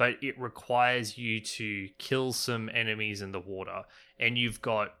 right? But it requires you to kill some enemies in the water, and you've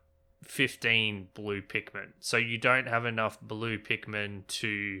got 15 blue Pikmin. So you don't have enough blue Pikmin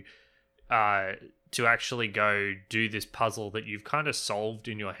to actually go do this puzzle that you've kind of solved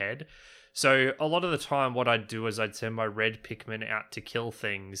in your head. So a lot of the time what I'd do is I'd send my red Pikmin out to kill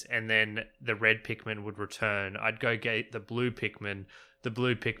things, and then the red Pikmin would return. I'd go get the blue Pikmin. The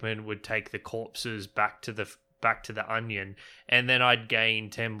blue Pikmin would take the corpses back to the onion, and then I'd gain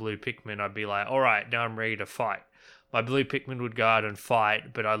 10 blue Pikmin. I'd be like, all right, now I'm ready to fight. My blue Pikmin would go out and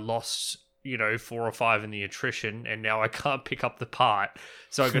fight, but I lost, 4 or 5 in the attrition, and now I can't pick up the part.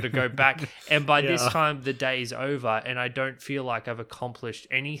 So I've got to go back. And by this time, the day's over, and I don't feel like I've accomplished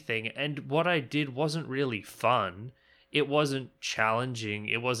anything. And what I did wasn't really fun. It wasn't challenging.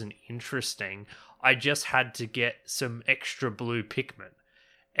 It wasn't interesting. I just had to get some extra blue Pikmin.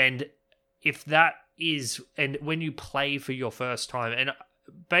 And if that is, and when you play for your first time, and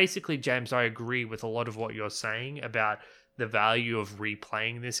basically, James, I agree with a lot of what you're saying about the value of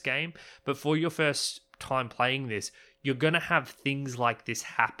replaying this game. But for your first time playing this, you're going to have things like this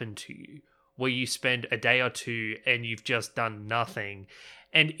happen to you, where you spend a day or two and you've just done nothing.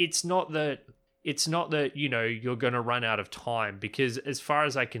 And it's not that you're going to run out of time, because as far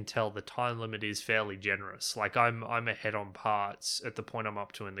as I can tell, the time limit is fairly generous. Like, I'm ahead on parts at the point I'm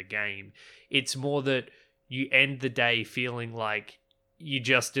up to in the game. It's more that you end the day feeling like you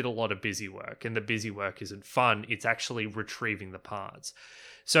just did a lot of busy work, and the busy work isn't fun. It's actually retrieving the parts.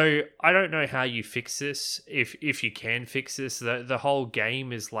 So I don't know how you fix this, if you can fix this. The whole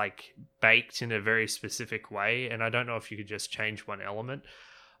game is, like, baked in a very specific way, and I don't know if you could just change one element.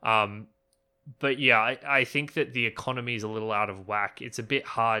 But yeah, I think that the economy is a little out of whack. It's a bit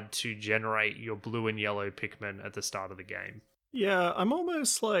hard to generate your blue and yellow Pikmin at the start of the game. Yeah, I'm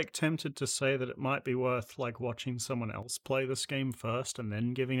almost, like, tempted to say that it might be worth, like, watching someone else play this game first and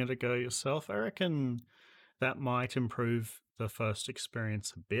then giving it a go yourself. I reckon that might improve the first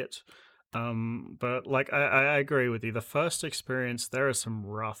experience a bit. But, like, I agree with you. The first experience, there are some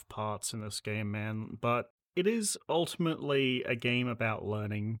rough parts in this game, man. But it is ultimately a game about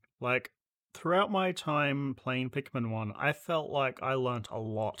learning. Like, throughout my time playing Pikmin 1, I felt like I learnt a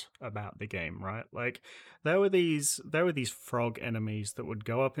lot about the game, right? Like there were these frog enemies that would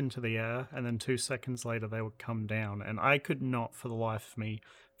go up into the air and then 2 seconds later they would come down, and I could not for the life of me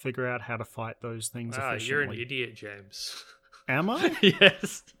figure out how to fight those things Wow, you're an efficiently. idiot, James. Am I?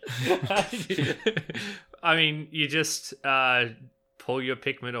 Yes. I mean, you just pull your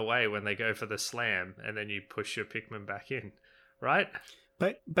Pikmin away when they go for the slam, and then you push your Pikmin back in, right?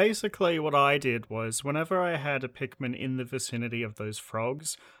 Basically, what I did was whenever I had a Pikmin in the vicinity of those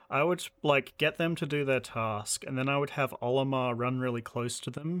frogs, I would like get them to do their task, and then I would have Olimar run really close to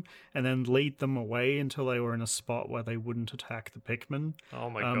them, and then lead them away until they were in a spot where they wouldn't attack the Pikmin. Oh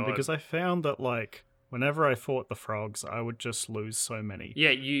my god. Because I found that like whenever I fought the frogs, I would just lose so many. Yeah,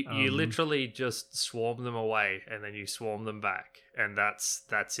 you literally just swarm them away and then you swarm them back, and that's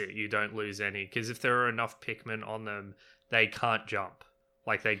it. You don't lose any because if there are enough Pikmin on them, they can't jump.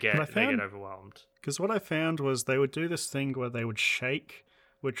 Like they get overwhelmed. Because what I found was they would do this thing where they would shake,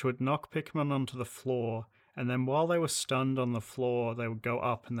 which would knock Pikmin onto the floor, and then while they were stunned on the floor, they would go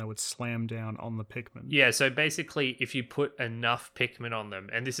up and they would slam down on the Pikmin. Yeah, so basically, if you put enough Pikmin on them,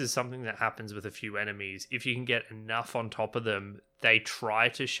 and this is something that happens with a few enemies, if you can get enough on top of them, they try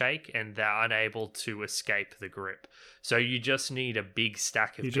to shake and they're unable to escape the grip. So you just need a big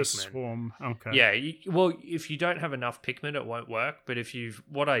stack of Pikmin. You just swarm. Okay. Yeah, well, if you don't have enough Pikmin, it won't work. But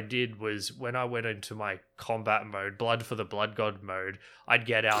what I did was when I went into my combat mode, Blood for the Blood God mode, I'd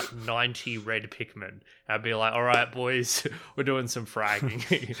get out 90 red Pikmin. I'd be like, all right, boys, we're doing some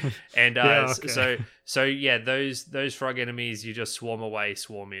fragging. And Yeah, okay. so yeah, those frog enemies, you just swarm away,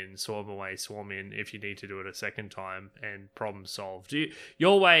 swarm in, swarm away, swarm in if you need to do it a second time, and problem solved.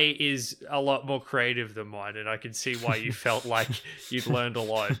 Your way is a lot more creative than mine, and I can see why you felt like you'd learned a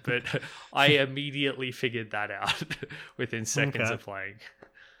lot, but I immediately figured that out within seconds Okay. of playing.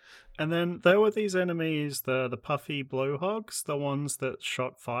 And then there were these enemies, the puffy blowhogs, the ones that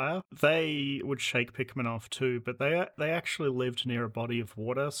shot fire. They would shake Pikmin off too, but they actually lived near a body of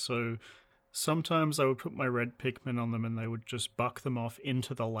water, so sometimes I would put my red Pikmin on them and they would just buck them off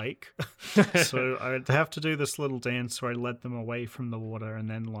into the lake. So I'd have to do this little dance where I led them away from the water and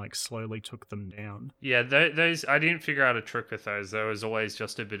then like slowly took them down. Yeah, those I didn't figure out a trick with those. There was always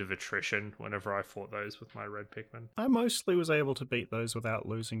just a bit of attrition whenever I fought those with my red Pikmin. I mostly was able to beat those without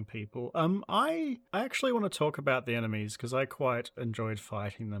losing people. I actually want to talk about the enemies because I quite enjoyed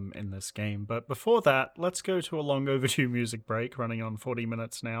fighting them in this game. But before that, let's go to a long overdue music break running on 40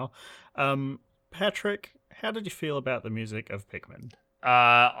 minutes now. Patrick, how did you feel about the music of Pikmin?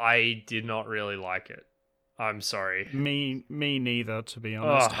 I did not really like it. I'm sorry. Me neither, to be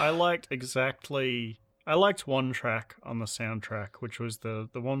honest. Ugh. I liked one track on the soundtrack, which was the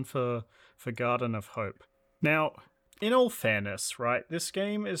one for Garden of Hope. Now, in all fairness, right, this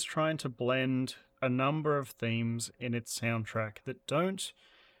game is trying to blend a number of themes in its soundtrack that don't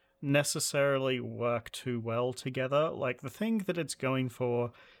necessarily work too well together. Like the thing that it's going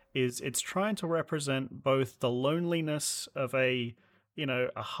for is it's trying to represent both the loneliness of a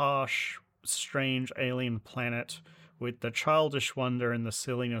harsh, strange alien planet with the childish wonder and the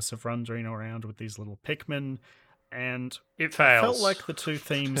silliness of wandering around with these little Pikmin. And it fails. Felt like the two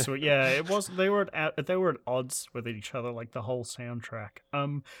themes were it was they were at odds with each other, like the whole soundtrack.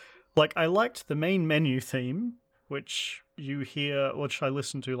 Like I liked the main menu theme, which I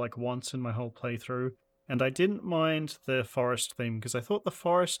listened to like once in my whole playthrough, and I didn't mind the forest theme because I thought the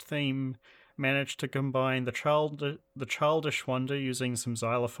forest theme managed to combine the childish wonder using some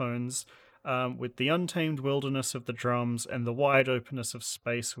xylophones with the untamed wilderness of the drums and the wide openness of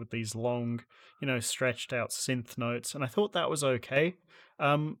space with these long, stretched out synth notes, and I thought that was okay.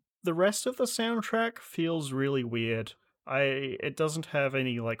 The rest of the soundtrack feels really weird. It doesn't have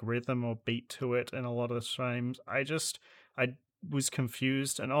any like rhythm or beat to it, and a lot of the times I was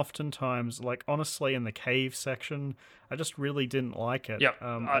confused, and oftentimes, like honestly, in the cave section, I just really didn't like it. Yep.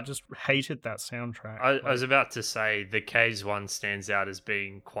 I just hated that soundtrack. I was about to say the caves one stands out as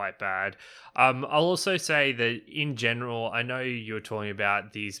being quite bad. I'll also say that in general, I know you were talking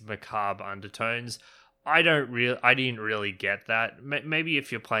about these macabre undertones. I didn't really get that. Maybe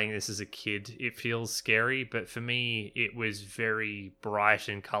if you're playing this as a kid, it feels scary, but for me, it was very bright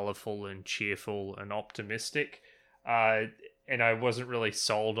and colorful and cheerful and optimistic. And I wasn't really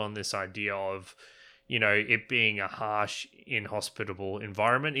sold on this idea of, it being a harsh, inhospitable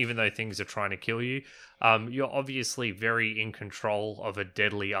environment, even though things are trying to kill you. You're obviously very in control of a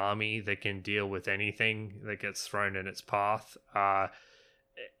deadly army that can deal with anything that gets thrown in its path.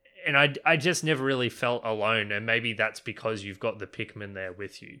 And I just never really felt alone, and maybe that's because you've got the Pikmin there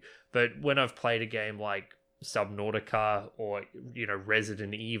with you. But when I've played a game like Subnautica or,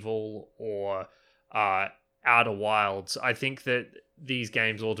 Resident Evil or Outer Wilds. I think that these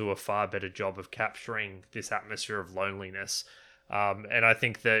games all do a far better job of capturing this atmosphere of loneliness. And I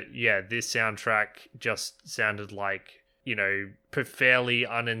think that, this soundtrack just sounded like, fairly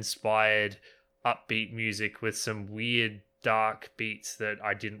uninspired, upbeat music with some weird, dark beats that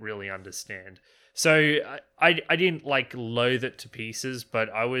I didn't really understand. So I didn't loathe it to pieces, but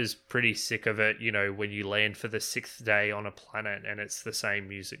I was pretty sick of it, when you land for the 6th day on a planet and it's the same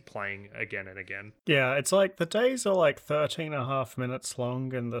music playing again and again. Yeah, it's like the days are like 13 and a half minutes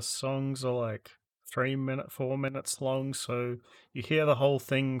long and the songs are like 4 minutes long. So you hear the whole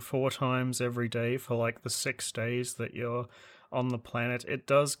thing 4 times every day for like the 6 days that you're on the planet. It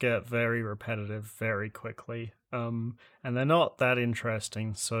does get very repetitive very quickly. And they're not that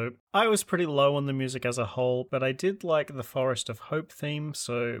interesting. So I was pretty low on the music as a whole, but I did like the Forest of Hope theme,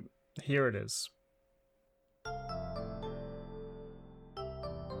 so here it is.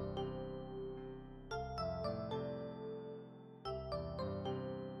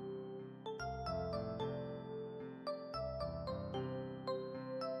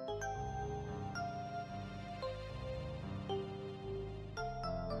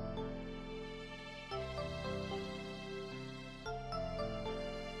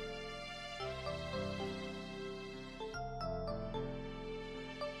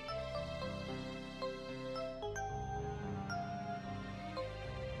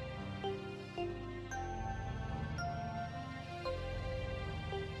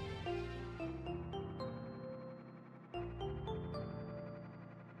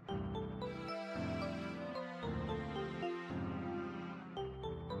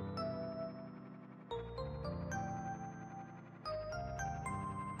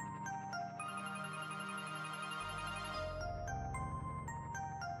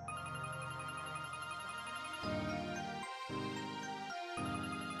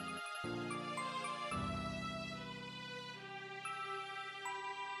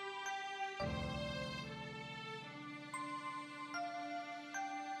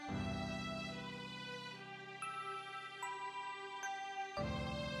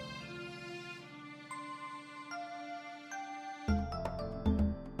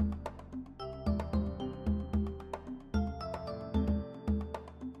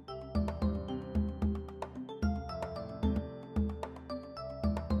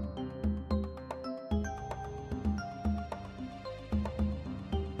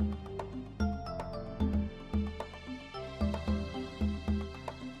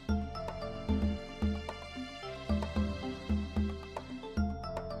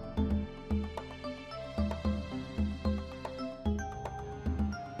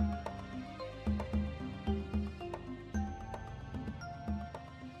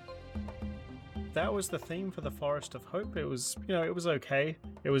 That was the theme for the Forest of Hope. It was, it was okay.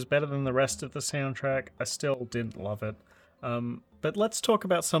 It was better than the rest of the soundtrack. I still didn't love it. But let's talk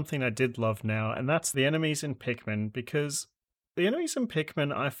about something I did love now, and that's the enemies in Pikmin, because the enemies in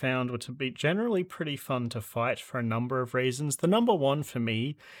Pikmin I found were to be generally pretty fun to fight for a number of reasons. The number one for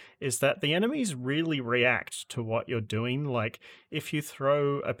me is that the enemies really react to what you're doing. Like, if you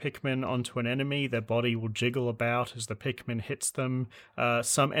throw a Pikmin onto an enemy, their body will jiggle about as the Pikmin hits them.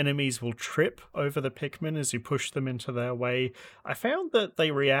 Some enemies will trip over the Pikmin as you push them into their way. I found that they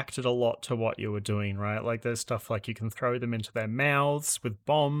reacted a lot to what you were doing, right? Like, there's stuff like you can throw them into their mouths with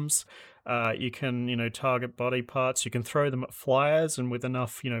bombs. You can, target body parts. You can throw them at flyers, and with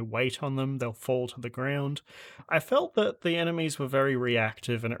enough, weight on them, they'll fall to the ground. I felt that the enemies were very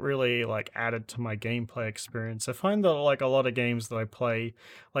reactive, and it really, added to my gameplay experience. I find that, a lot of games that I play,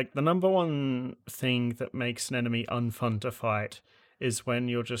 the number one thing that makes an enemy unfun to fight is when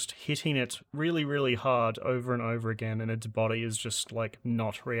you're just hitting it really, really hard over and over again, and its body is just,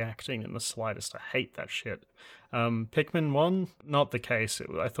 not reacting in the slightest. I hate that shit. Pikmin 1, not the case.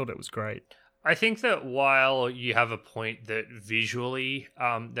 I thought it was great. I think that while you have a point that visually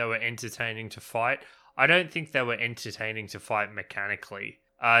they were entertaining to fight, I don't think they were entertaining to fight mechanically.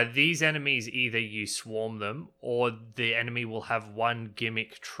 These enemies, either you swarm them or the enemy will have one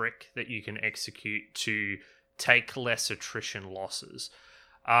gimmick trick that you can execute to take less attrition losses.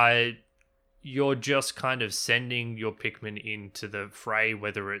 You're just kind of sending your Pikmin into the fray,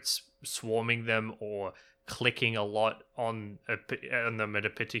 whether it's swarming them or clicking a lot on them at a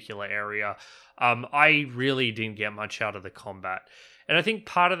particular area. I really didn't get much out of the combat. And I think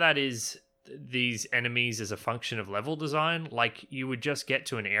part of that is these enemies as a function of level design. Like, you would just get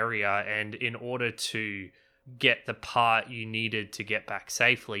to an area, and in order to get the part you needed to get back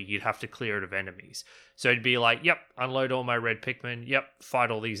safely, you'd have to clear it of enemies. So it'd be like, yep, unload all my red Pikmin, yep,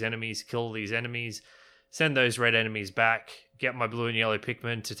 fight all these enemies, kill all these enemies, send those red enemies back, get my blue and yellow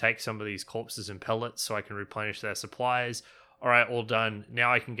Pikmin to take some of these corpses and pellets so I can replenish their supplies. All right, all done.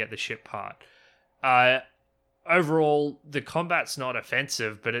 Now I can get the ship part. Overall, the combat's not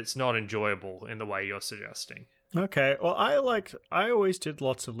offensive, but it's not enjoyable in the way you're suggesting. Okay, well, I always did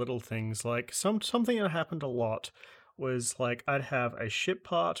lots of little things. Like something that happened a lot was like I'd have a ship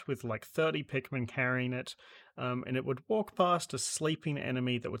part with like 30 Pikmin carrying it, and it would walk past a sleeping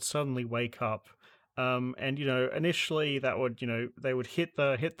enemy that would suddenly wake up. And initially that would, they would hit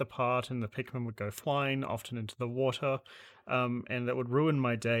the part, and the Pikmin would go flying, often into the water, and that would ruin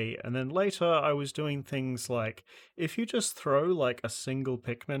my day. And then later, I was doing things like if you just throw like a single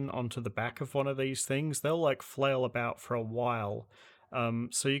Pikmin onto the back of one of these things, they'll like flail about for a while.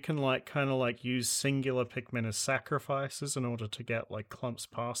 So you can like kind of like use singular Pikmin as sacrifices in order to get like clumps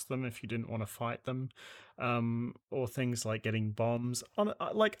past them if you didn't want to fight them, or things like getting bombs.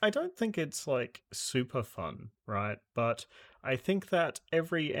 Like I don't think it's like super fun, right? But I think that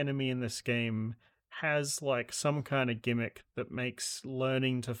every enemy in this game has like some kind of gimmick that makes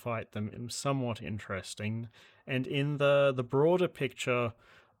learning to fight them somewhat interesting, and in the broader picture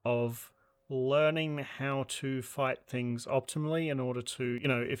of learning how to fight things optimally in order to,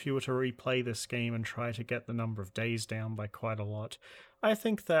 if you were to replay this game and try to get the number of days down by quite a lot, I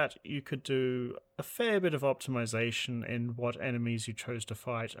think that you could do a fair bit of optimization in what enemies you chose to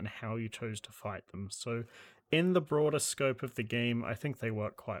fight and how you chose to fight them. So in the broader scope of the game, I think they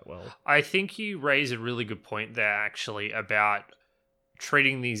work quite well. I think you raise a really good point there, actually, about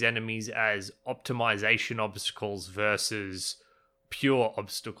treating these enemies as optimization obstacles versus pure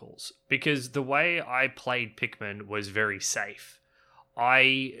obstacles, because the way I played Pikmin was very safe.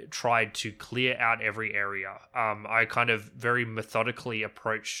 I tried to clear out every area. I kind of very methodically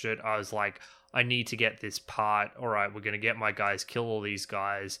approached it. I was like, I need to get this part. All right, we're going to get my guys, kill all these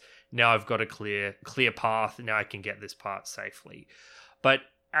guys. Now I've got a clear path. Now I can get this part safely. But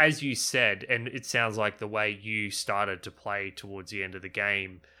as you said, and it sounds like the way you started to play towards the end of the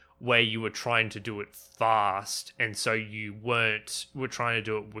game, where you were trying to do it fast, and so you were trying to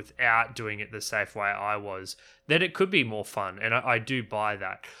do it without doing it the safe way I was, then it could be more fun, and I do buy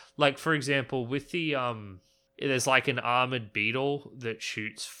that. Like, for example, with the there's like an armored beetle that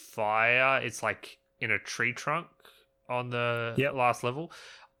shoots fire. It's like in a tree trunk on the last level.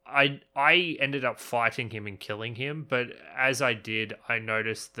 I ended up fighting him and killing him, but as I did, I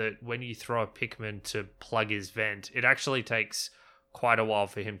noticed that when you throw a Pikmin to plug his vent, it actually takes quite a while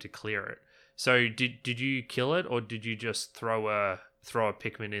for him to clear it. So did you kill it, or did you just throw a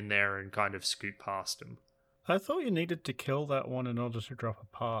Pikmin in there and kind of scoot past him? I thought you needed to kill that one in order to drop a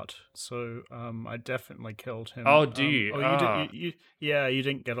part, so I definitely killed him. Oh, do you? You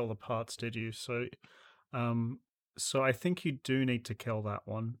didn't get all the parts, did you? So, so I think you do need to kill that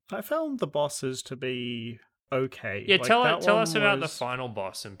one. I found the bosses to be okay. Yeah, like, tell us about the final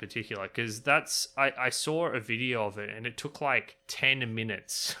boss in particular, because I saw a video of it and it took like 10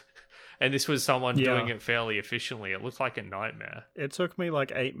 minutes. And this was someone doing it fairly efficiently. It looked like a nightmare. It took me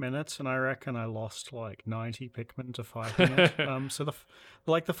like 8 minutes, and I reckon I lost like 90 Pikmin to fighting it. So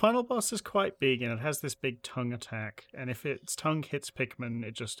the final boss is quite big, and it has this big tongue attack. And if its tongue hits Pikmin,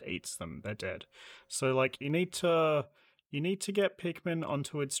 it just eats them. They're dead. So like you need to get Pikmin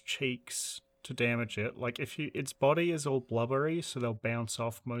onto its cheeks to damage it. Like its body is all blubbery, so they'll bounce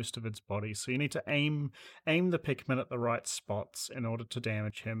off most of its body. So you need to aim the Pikmin at the right spots in order to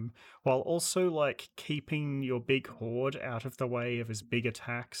damage him, while also like keeping your big horde out of the way of his big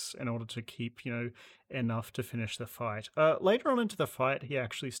attacks in order to keep, enough to finish the fight. Later on into the fight, he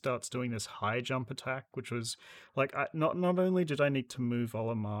actually starts doing this high jump attack, which was like not only did I need to move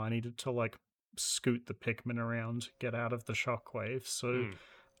Olimar, I needed to like scoot the Pikmin around, get out of the shockwave. So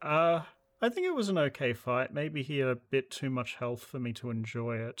I think it was an okay fight. Maybe he had a bit too much health for me to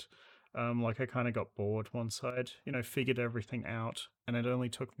enjoy it. Like I kind of got bored once I'd, figured everything out, and it only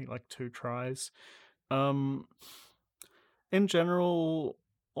took me like 2 tries. In general,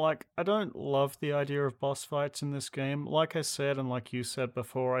 like I don't love the idea of boss fights in this game. Like I said, and like you said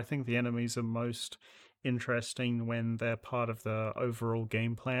before, I think the enemies are most interesting when they're part of the overall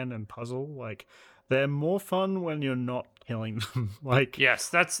game plan and puzzle. Like they're more fun when you're not killing them. Like yes,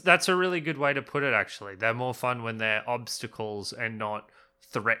 that's a really good way to put it. Actually, they're more fun when they're obstacles and not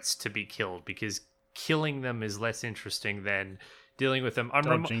threats to be killed, because killing them is less interesting than dealing with them.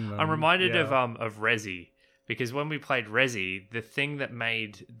 I'm reminded of Resi, because when we played Resi, the thing that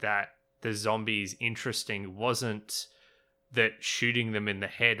made the zombies interesting wasn't that shooting them in the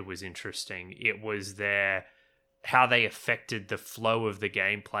head was interesting. It was their how they affected the flow of the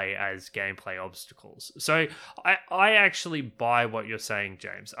gameplay as gameplay obstacles. So I actually buy what you're saying,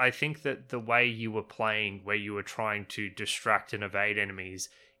 James. I think that the way you were playing, where you were trying to distract and evade enemies,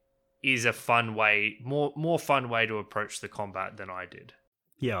 is a fun way, more fun way to approach the combat than I did.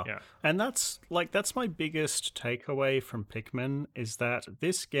 Yeah. Yeah. And that's my biggest takeaway from Pikmin, is that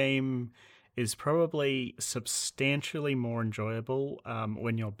this game is probably substantially more enjoyable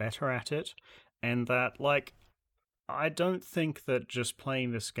when you're better at it, and that I don't think that just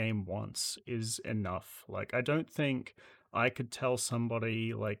playing this game once is enough. Like, I don't think I could tell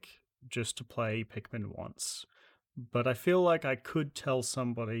somebody, just to play Pikmin once. But I feel like I could tell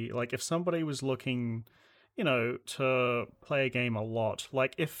somebody, if somebody was looking, to play a game a lot.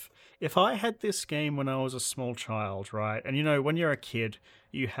 Like, if I had this game when I was a small child, right? And, when you're a kid,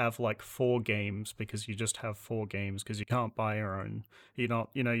 you have, 4 games because you just have 4 games because you can't buy your own. You're not,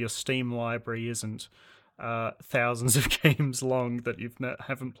 your Steam library isn't thousands of games long that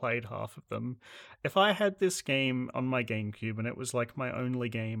haven't played half of them. If I had this game on my GameCube and it was my only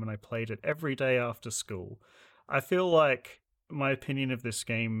game and I played it every day after school, I feel like my opinion of this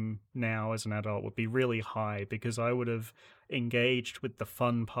game now as an adult would be really high, because I would have engaged with the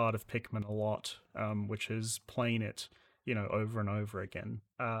fun part of Pikmin a lot, which is playing it, over and over again.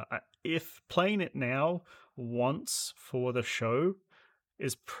 If playing it now once for the show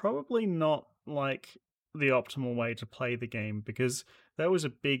is probably not the optimal way to play the game, because there was a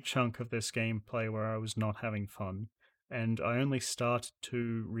big chunk of this gameplay where I was not having fun, and I only started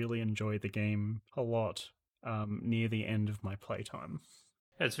to really enjoy the game a lot near the end of my playtime.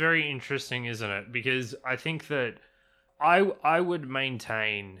 It's very interesting, isn't it? Because I think that I would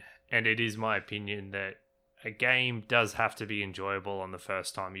maintain, and it is my opinion, that a game does have to be enjoyable on the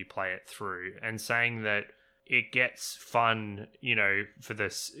first time you play it through, and saying that it gets fun, for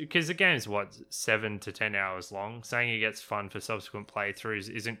this, because the game is 7 to 10 hours long. Saying it gets fun for subsequent playthroughs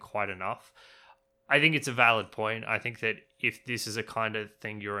isn't quite enough. I think it's a valid point. I think that if this is a kind of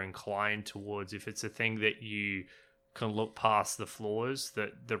thing you're inclined towards, if it's a thing that you can look past the flaws,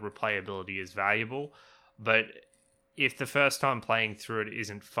 that the replayability is valuable. But if the first time playing through it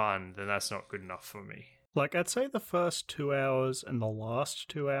isn't fun, then that's not good enough for me. I'd say the first 2 hours and the last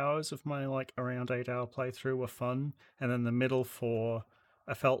 2 hours of my around 8-hour playthrough were fun, and then the middle 4,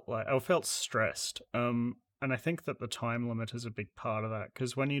 I felt stressed. And I think that the time limit is a big part of that,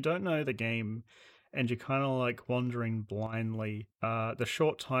 because when you don't know the game and you're kind of wandering blindly, the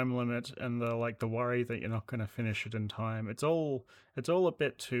short time limit and the worry that you're not going to finish it in time, it's all a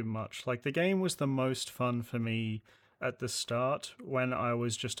bit too much. The game was the most fun for me at the start, when I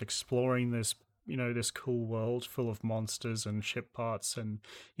was just exploring this cool world full of monsters and ship parts, and,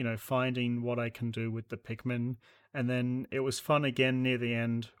 finding what I can do with the Pikmin. And then it was fun again near the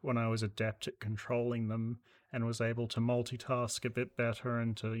end when I was adept at controlling them and was able to multitask a bit better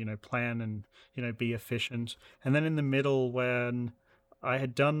and to, plan and, be efficient. And then in the middle, when I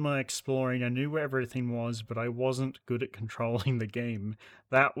had done my exploring, I knew where everything was, but I wasn't good at controlling the game.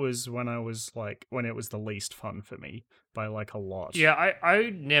 That was when when it was the least fun for me by a lot. Yeah, I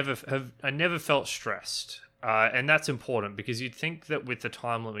never felt stressed. And that's important, because you'd think that with the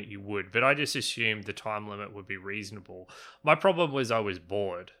time limit you would, but I just assumed the time limit would be reasonable. My problem was I was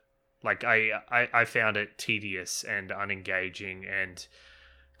bored. I found it tedious and unengaging and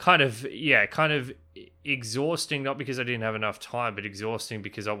kind of exhausting, not because I didn't have enough time, but exhausting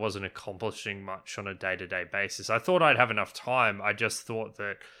because I wasn't accomplishing much on a day-to-day basis. I thought I'd have enough time. I just thought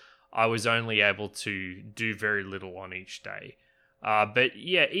that I was only able to do very little on each day. But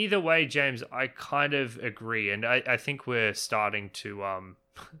yeah, either way, James, I kind of agree, and I think we're starting to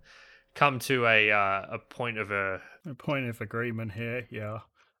come to a point of agreement here. Yeah.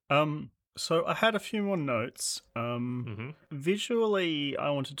 So I had a few more notes. Visually, I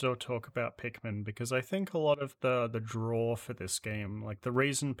wanted to talk about Pikmin, because I think a lot of the draw for this game, the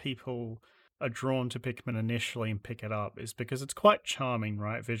reason people are drawn to Pikmin initially and pick it up, is because it's quite charming,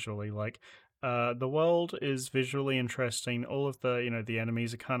 right? Visually, the world is visually interesting. All of the the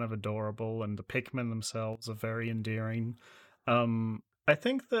enemies are kind of adorable, and the Pikmin themselves are very endearing. I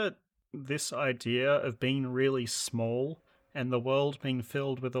think that this idea of being really small and the world being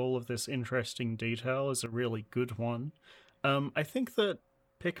filled with all of this interesting detail is a really good one. I think that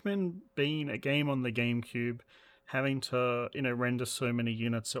Pikmin being a game on the GameCube, having to, render so many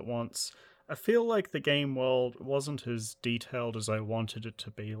units at once, I feel like the game world wasn't as detailed as I wanted it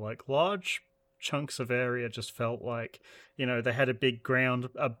to be. Large chunks of area just felt they had a big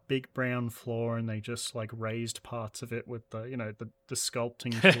brown floor, and they just raised parts of it with the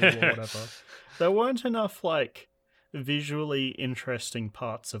sculpting tool or whatever. There weren't enough visually interesting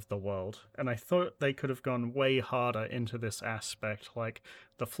parts of the world, and I thought they could have gone way harder into this aspect. Like,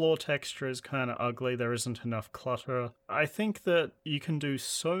 the floor texture is kind of ugly, there isn't enough clutter. I think that you can do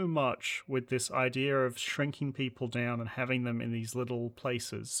so much with this idea of shrinking people down and having them in these little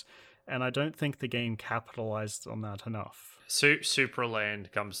places, and I don't think the game capitalized on that enough.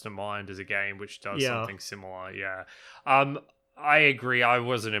 Superland comes to mind as a game which does Yeah. something similar. Yeah. I agree. I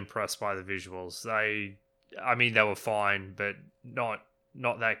wasn't impressed by the visuals. I mean, they were fine, but not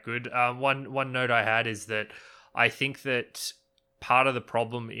that good. One note I had is that I think that part of the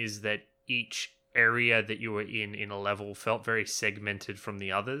problem is that each area that you were in a level felt very segmented from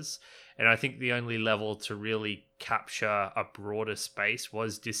the others, and I think the only level to really capture a broader space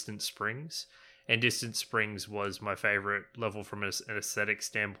was Distant Springs. And Distant Springs was my favorite level from an aesthetic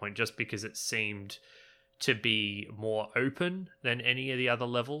standpoint, just because it seemed to be more open than any of the other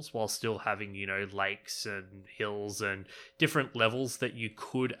levels, while still having, lakes and hills and different levels that you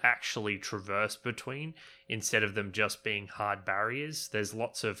could actually traverse between instead of them just being hard barriers. There's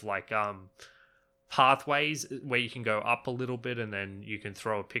lots of pathways where you can go up a little bit and then you can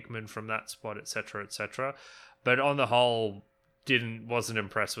throw a Pikmin from that spot, etc., etc. But on the whole, wasn't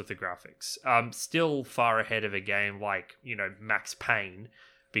impressed with the graphics. Still far ahead of a game like Max Payne,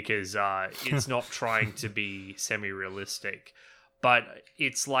 because it's not trying to be semi-realistic, but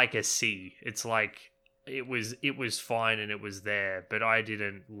it's like a C. It's like it was fine and it was there, but I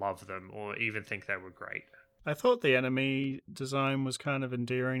didn't love them or even think they were great. I thought the enemy design was kind of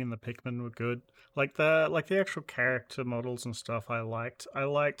endearing and the Pikmin were good. Like the actual character models and stuff I liked. I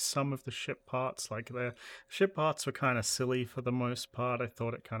liked some of the ship parts. Like the ship parts were kind of silly for the most part. I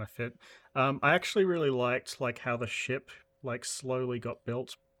thought it kind of fit. I actually really liked how the ship slowly got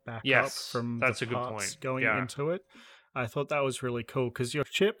built back up from that's the a good parts point. going into it. I thought that was really cool because your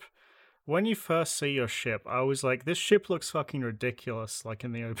ship, when you first see your ship, I was like, this ship looks fucking ridiculous, like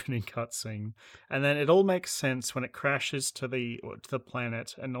in the opening cutscene. And then it all makes sense when it crashes to the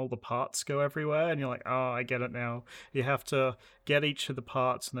planet and all the parts go everywhere, and you're like, oh, I get it now. You have to get each of the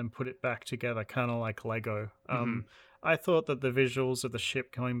parts and then put it back together, kind of like Lego. I thought that the visuals of the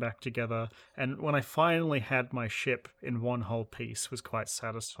ship coming back together, and when I finally had my ship in one whole piece, was quite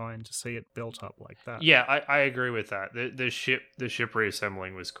satisfying to see it built up like that. Yeah, I agree with that. The ship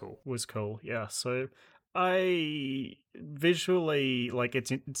reassembling was cool. Was cool, yeah. So I visually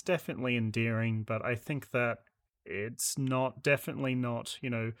it's definitely endearing, but I think that it's definitely not,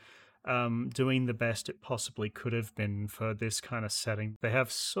 doing the best it possibly could have been for this kind of setting. They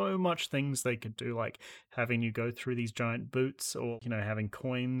have so much things they could do, like having you go through these giant boots, or having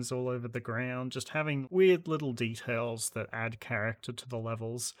coins all over the ground, just having weird little details that add character to the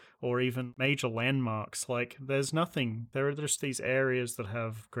levels, or even major landmarks. Like, there's nothing. There are just these areas that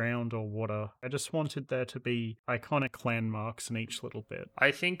have ground or water. I just wanted there to be iconic landmarks in each little bit.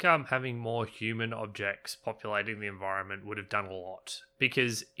 I think having more human objects populating the environment would have done a lot,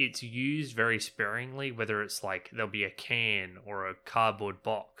 because it's used very sparingly, whether it's like there'll be a can or a cardboard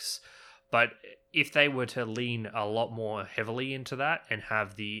box. But if they were to lean a lot more heavily into that and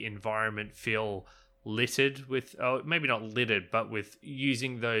have the environment feel littered with, maybe not littered, but with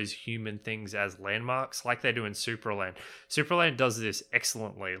using those human things as landmarks like they do in Superland. Superland does this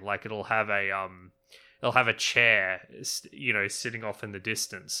excellently. Like, it'll have a chair, sitting off in the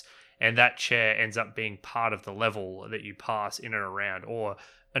distance, and that chair ends up being part of the level that you pass in and around. Or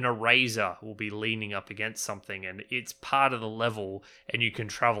an eraser will be leaning up against something and it's part of the level and you can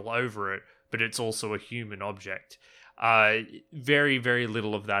travel over it, but it's also a human object. Very, very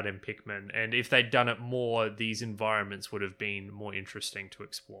little of that in Pikmin. And if they'd done it more, these environments would have been more interesting to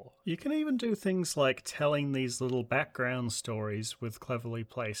explore. You can even do things like telling these little background stories with cleverly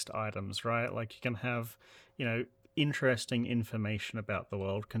placed items, right? Like, you can have, interesting information about the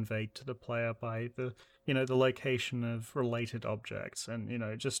world conveyed to the player by the location of related objects,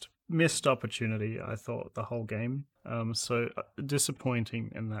 and just missed opportunity, I thought, the whole game. So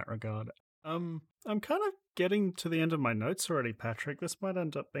disappointing in that regard. I'm kind of getting to the end of my notes already, Patrick. This might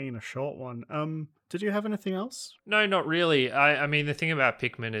end up being a short one. Did you have anything else? No, not really. I mean, the thing about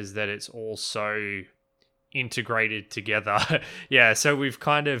Pikmin is that it's all so integrated together. Yeah, so we've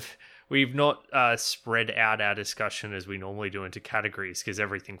not spread out our discussion as we normally do into categories, because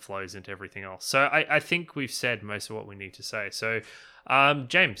everything flows into everything else. So I think we've said most of what we need to say. So,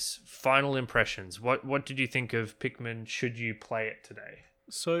 James, final impressions. What did you think of Pikmin? Should you play it today?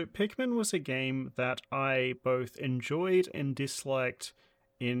 So Pikmin was a game that I both enjoyed and disliked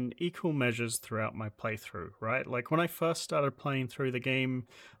in equal measures throughout my playthrough, right? Like when I first started playing through the game,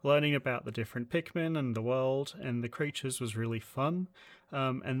 learning about the different Pikmin and the world and the creatures was really fun.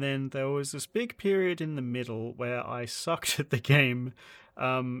 And then there was this big period in the middle where I sucked at the game,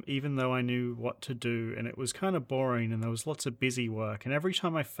 even though I knew what to do, and it was kind of boring and there was lots of busy work. And every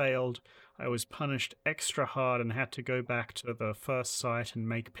time I failed, I was punished extra hard and had to go back to the first site and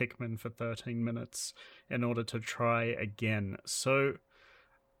make Pikmin for 13 minutes in order to try again. So,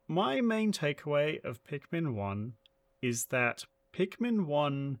 my main takeaway of Pikmin 1 is that Pikmin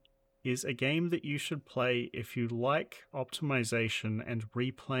 1 is a game that you should play if you like optimization and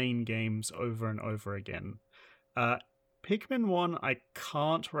replaying games over and over again. Pikmin 1 I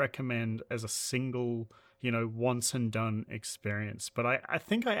can't recommend as a single, once and done experience, but I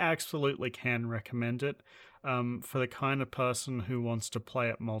think I absolutely can recommend it for the kind of person who wants to play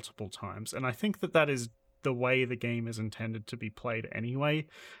it multiple times. And I think that is the way the game is intended to be played anyway.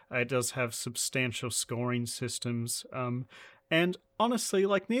 It does have substantial scoring systems. And honestly,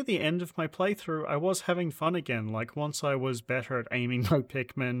 like near the end of my playthrough, I was having fun again. Like once I was better at aiming my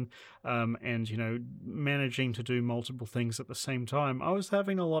Pikmin, and managing to do multiple things at the same time, I was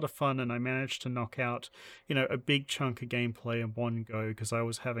having a lot of fun, and I managed to knock out, a big chunk of gameplay in one go because I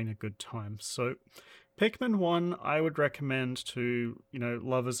was having a good time. So Pikmin 1, I would recommend to,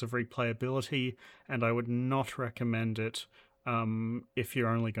 lovers of replayability, and I would not recommend it if you're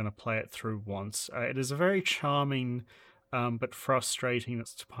only going to play it through once. It is a very charming but frustrating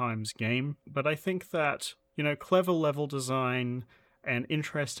at times game, but I think that, clever level design and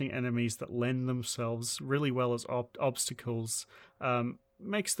interesting enemies that lend themselves really well as obstacles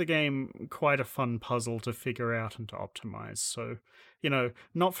makes the game quite a fun puzzle to figure out and to optimize. So,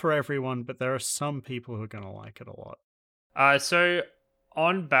 not for everyone, but there are some people who are going to like it a lot. So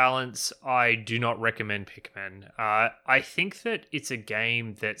on balance, I do not recommend Pikmin. I think that it's a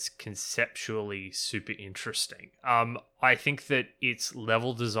game that's conceptually super interesting. I think that its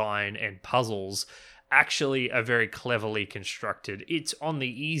level design and puzzles actually are very cleverly constructed. It's on the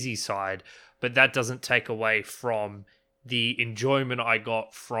easy side, but that doesn't take away from the enjoyment I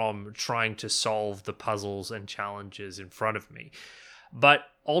got from trying to solve the puzzles and challenges in front of me. But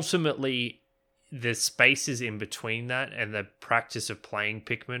ultimately, the spaces in between that and the practice of playing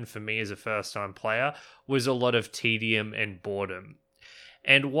Pikmin for me as a first-time player was a lot of tedium and boredom.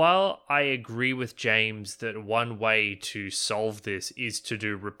 And while I agree with James that one way to solve this is to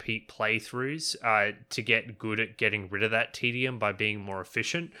do repeat playthroughs to get good at getting rid of that tedium by being more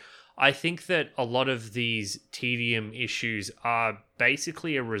efficient, I think that a lot of these tedium issues are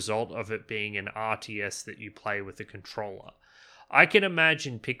basically a result of it being an RTS that you play with a controller. I can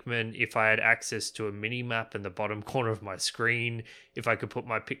imagine Pikmin if I had access to a mini-map in the bottom corner of my screen, if I could put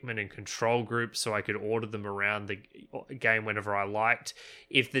my Pikmin in control groups so I could order them around the game whenever I liked.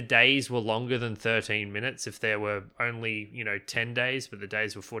 If the days were longer than 13 minutes, if there were only, 10 days, but the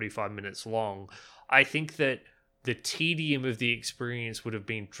days were 45 minutes long, I think that the tedium of the experience would have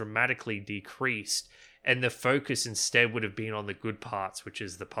been dramatically decreased, and the focus instead would have been on the good parts, which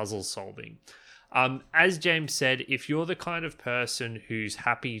is the puzzle solving. As James said, if you're the kind of person who's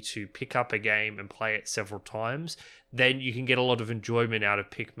happy to pick up a game and play it several times, then you can get a lot of enjoyment out of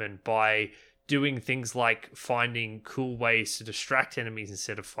Pikmin by doing things like finding cool ways to distract enemies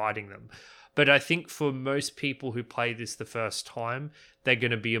instead of fighting them. But I think for most people who play this the first time, they're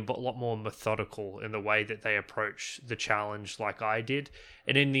going to be a lot more methodical in the way that they approach the challenge like I did.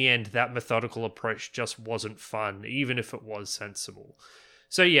 And in the end, that methodical approach just wasn't fun, even if it was sensible.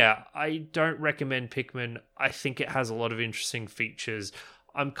 So yeah, I don't recommend Pikmin. I think it has a lot of interesting features.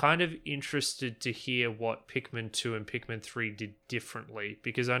 I'm kind of interested to hear what Pikmin 2 and Pikmin 3 did differently,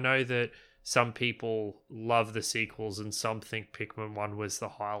 because I know that some people love the sequels and some think Pikmin 1 was the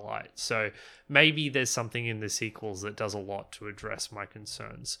highlight. So maybe there's something in the sequels that does a lot to address my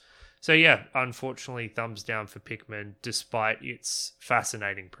concerns. So yeah, unfortunately, thumbs down for Pikmin, despite its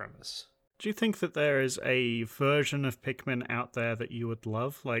fascinating premise. Do you think that there is a version of Pikmin out there that you would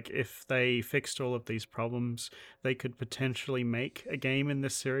love? Like, if they fixed all of these problems, they could potentially make a game in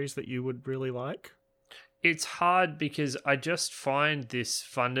this series that you would really like? It's hard because I just find this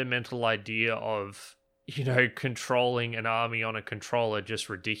fundamental idea of, controlling an army on a controller just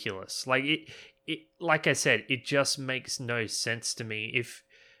ridiculous. Like like I said, it just makes no sense to me. If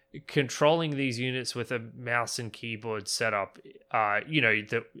controlling these units with a mouse and keyboard setup,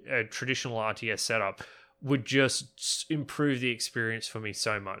 the traditional RTS setup would just improve the experience for me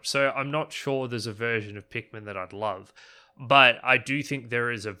so much. So I'm not sure there's a version of Pikmin that I'd love, but I do think there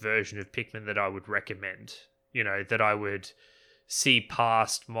is a version of Pikmin that I would recommend, that I would see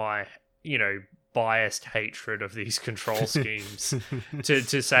past my, biased hatred of these control schemes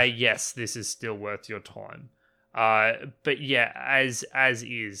to say yes, this is still worth your time. But yeah, as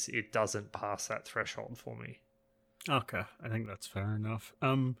is, it doesn't pass that threshold for me. Okay, I think that's fair enough.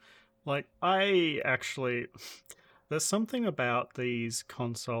 Like I actually, there's something about these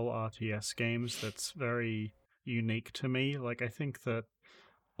console RTS games that's very unique to me. Like I think that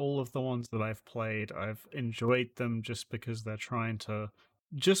all of the ones that I've played, I've enjoyed them just because they're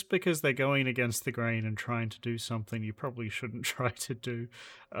going against the grain and trying to do something you probably shouldn't try to do.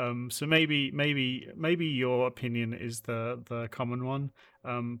 So maybe your opinion is the common one.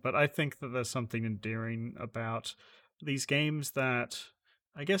 But I think that there's something endearing about these games that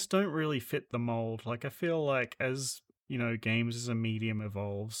I guess don't really fit the mold. Like I feel like as games as a medium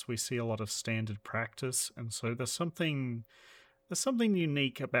evolves, we see a lot of standard practice, and so there's something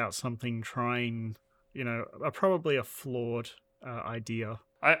unique about something trying, probably a flawed idea.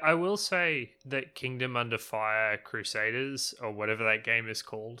 I will say that Kingdom Under Fire Crusaders, or whatever that game is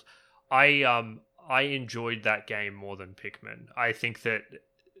called, I enjoyed that game more than Pikmin. I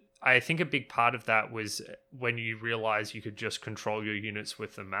think a big part of that was when you realize you could just control your units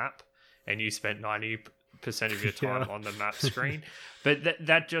with the map, and you spent 90% of your time on the map screen. But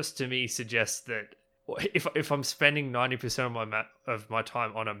that just to me suggests that if I'm spending 90% of my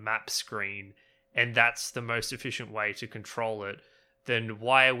time on a map screen, and that's the most efficient way to control it, then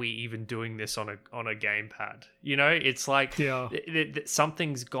why are we even doing this on a gamepad? It's like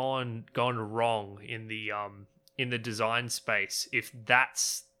something's gone wrong in the design space if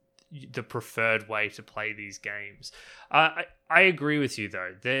that's the preferred way to play these games. I agree with you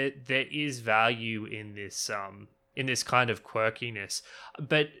though. There is value in this kind of quirkiness,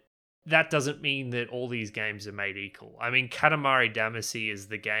 but that doesn't mean that all these games are made equal. I mean, Katamari Damacy is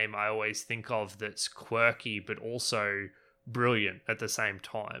the game I always think of that's quirky but also brilliant at the same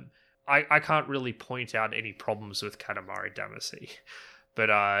time. I can't really point out any problems with Katamari Damacy,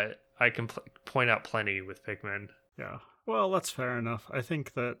 but I can point out plenty with Pikmin. Yeah. Well, that's fair enough. I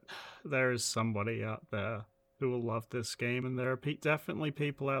think that there is somebody out there who will love this game, and there are definitely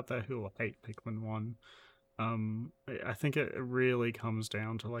people out there who will hate Pikmin 1. I think it really comes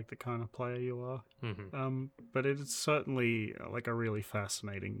down to like the kind of player you are. Mm-hmm. But it's certainly like a really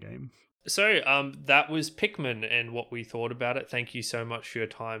fascinating game. So that was Pikmin and what we thought about it. Thank you so much for your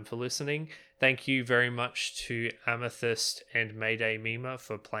time for listening. Thank you very much to Amethyst and Mayday Mima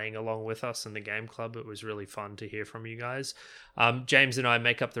for playing along with us in the game club. It was really fun to hear from you guys. James and I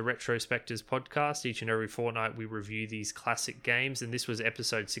make up the Retrospectors podcast. Each and every fortnight we review these classic games, and this was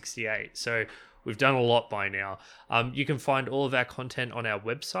episode 68. So we've done a lot by now. You can find all of our content on our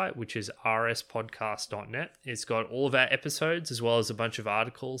website, which is rspodcast.net. It's got all of our episodes, as well as a bunch of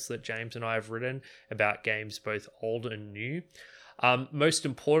articles that James and I have written about games both old and new. Most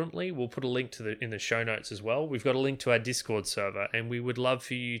importantly, we'll put a link in the show notes as well. We've got a link to our Discord server, and we would love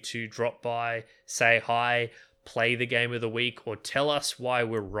for you to drop by, say hi, play the game of the week, or tell us why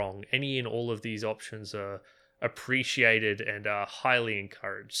we're wrong. Any and all of these options are appreciated and are highly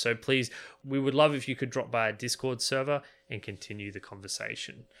encouraged. So please, we would love if you could drop by our Discord server and continue the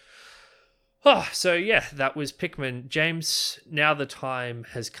conversation. So yeah, that was Pikmin. James, now the time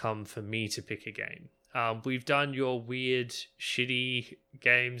has come for me to pick a game. We've done your weird, shitty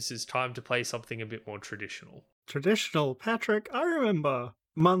games. It's time to play something a bit more traditional. Traditional? Patrick, I remember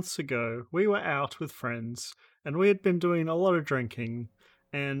months ago we were out with friends and we had been doing a lot of drinking,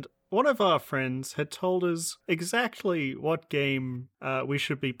 and one of our friends had told us exactly what game we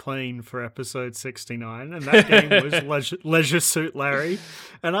should be playing for episode 69, and that game was Leisure Suit Larry.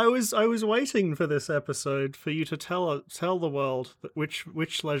 And I was waiting for this episode for you to tell the world which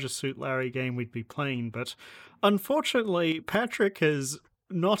Leisure Suit Larry game we'd be playing, but unfortunately, Patrick has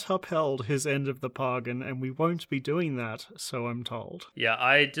not upheld his end of the bargain, and we won't be doing that, so I'm told. Yeah,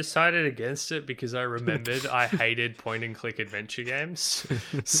 I decided against it because I remembered I hated point-and-click adventure games.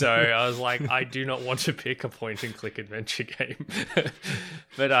 So I was like, I do not want to pick a point-and-click adventure game.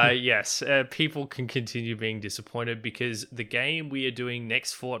 But yes, people can continue being disappointed because the game we are doing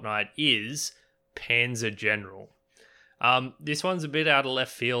next fortnight is Panzer General. This one's a bit out of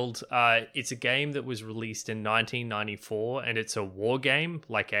left field. It's a game that was released in 1994, and it's a war game,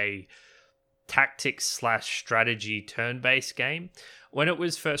 like a tactics/strategy turn-based game. When it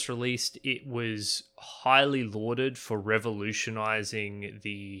was first released, it was highly lauded for revolutionizing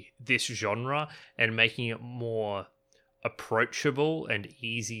this genre and making it more approachable and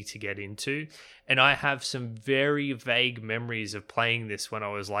easy to get into. And I have some very vague memories of playing this when I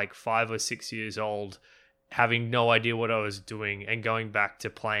was like 5 or 6 years old, having no idea what I was doing, and going back to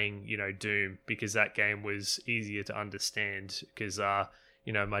playing, Doom, because that game was easier to understand because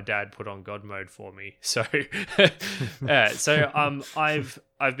my dad put on God mode for me. So,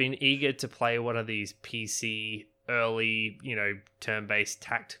 I've been eager to play one of these PC early, turn-based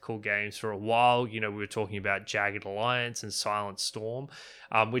tactical games for a while. We were talking about Jagged Alliance and Silent Storm,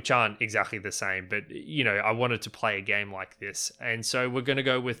 which aren't exactly the same, but I wanted to play a game like this, and so we're going to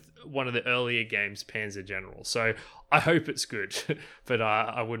go with one of the earlier games, Panzer General. So I hope it's good, but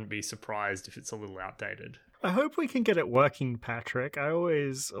I wouldn't be surprised if it's a little outdated. I hope we can get it working, Patrick.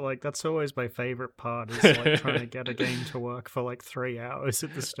 That's always my favorite part, is trying to get a game to work for 3 hours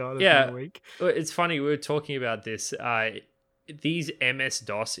at the start of the week. It's funny, we were talking about this. These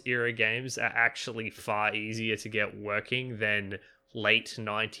MS-DOS era games are actually far easier to get working than late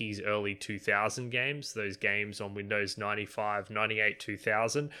 90s, early 2000 games. Those games on Windows 95, 98,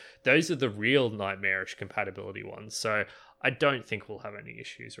 2000. Those are the real nightmarish compatibility ones. So I don't think we'll have any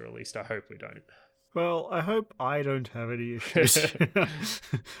issues, or at least I hope we don't. Well, I hope I don't have any issues.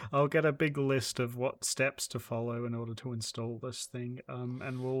 I'll get a big list of what steps to follow in order to install this thing,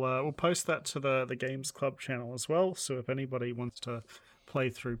 and we'll post that to the Games Club channel as well. So if anybody wants to play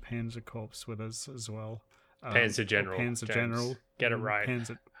through Panzer Corps with us as well, Panzer General, get it right.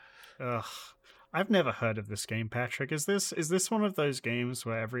 I've never heard of this game, Patrick. Is this one of those games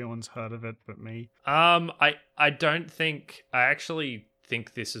where everyone's heard of it but me? I actually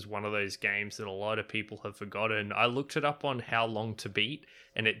think this is one of those games that a lot of people have forgotten. I looked it up on How Long to Beat,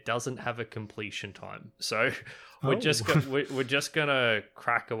 and it doesn't have a completion time. So we're just gonna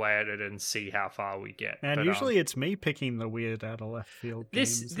crack away at it and see how far we get. And usually it's me picking the weird out of left field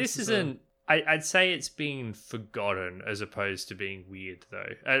games. This isn't. I'd say it's being forgotten as opposed to being weird,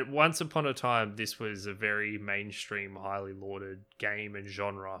 though. Once upon a time, this was a very mainstream, highly lauded game and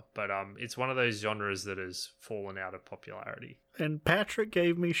genre, but it's one of those genres that has fallen out of popularity. And Patrick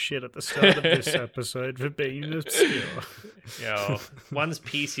gave me shit at the start of this episode for being obscure. One's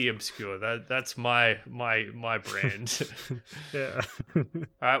PC obscure. That's my brand. Yeah. All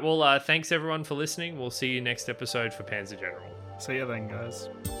right. Well, thanks everyone for listening. We'll see you next episode for Panzer General. See you then, guys.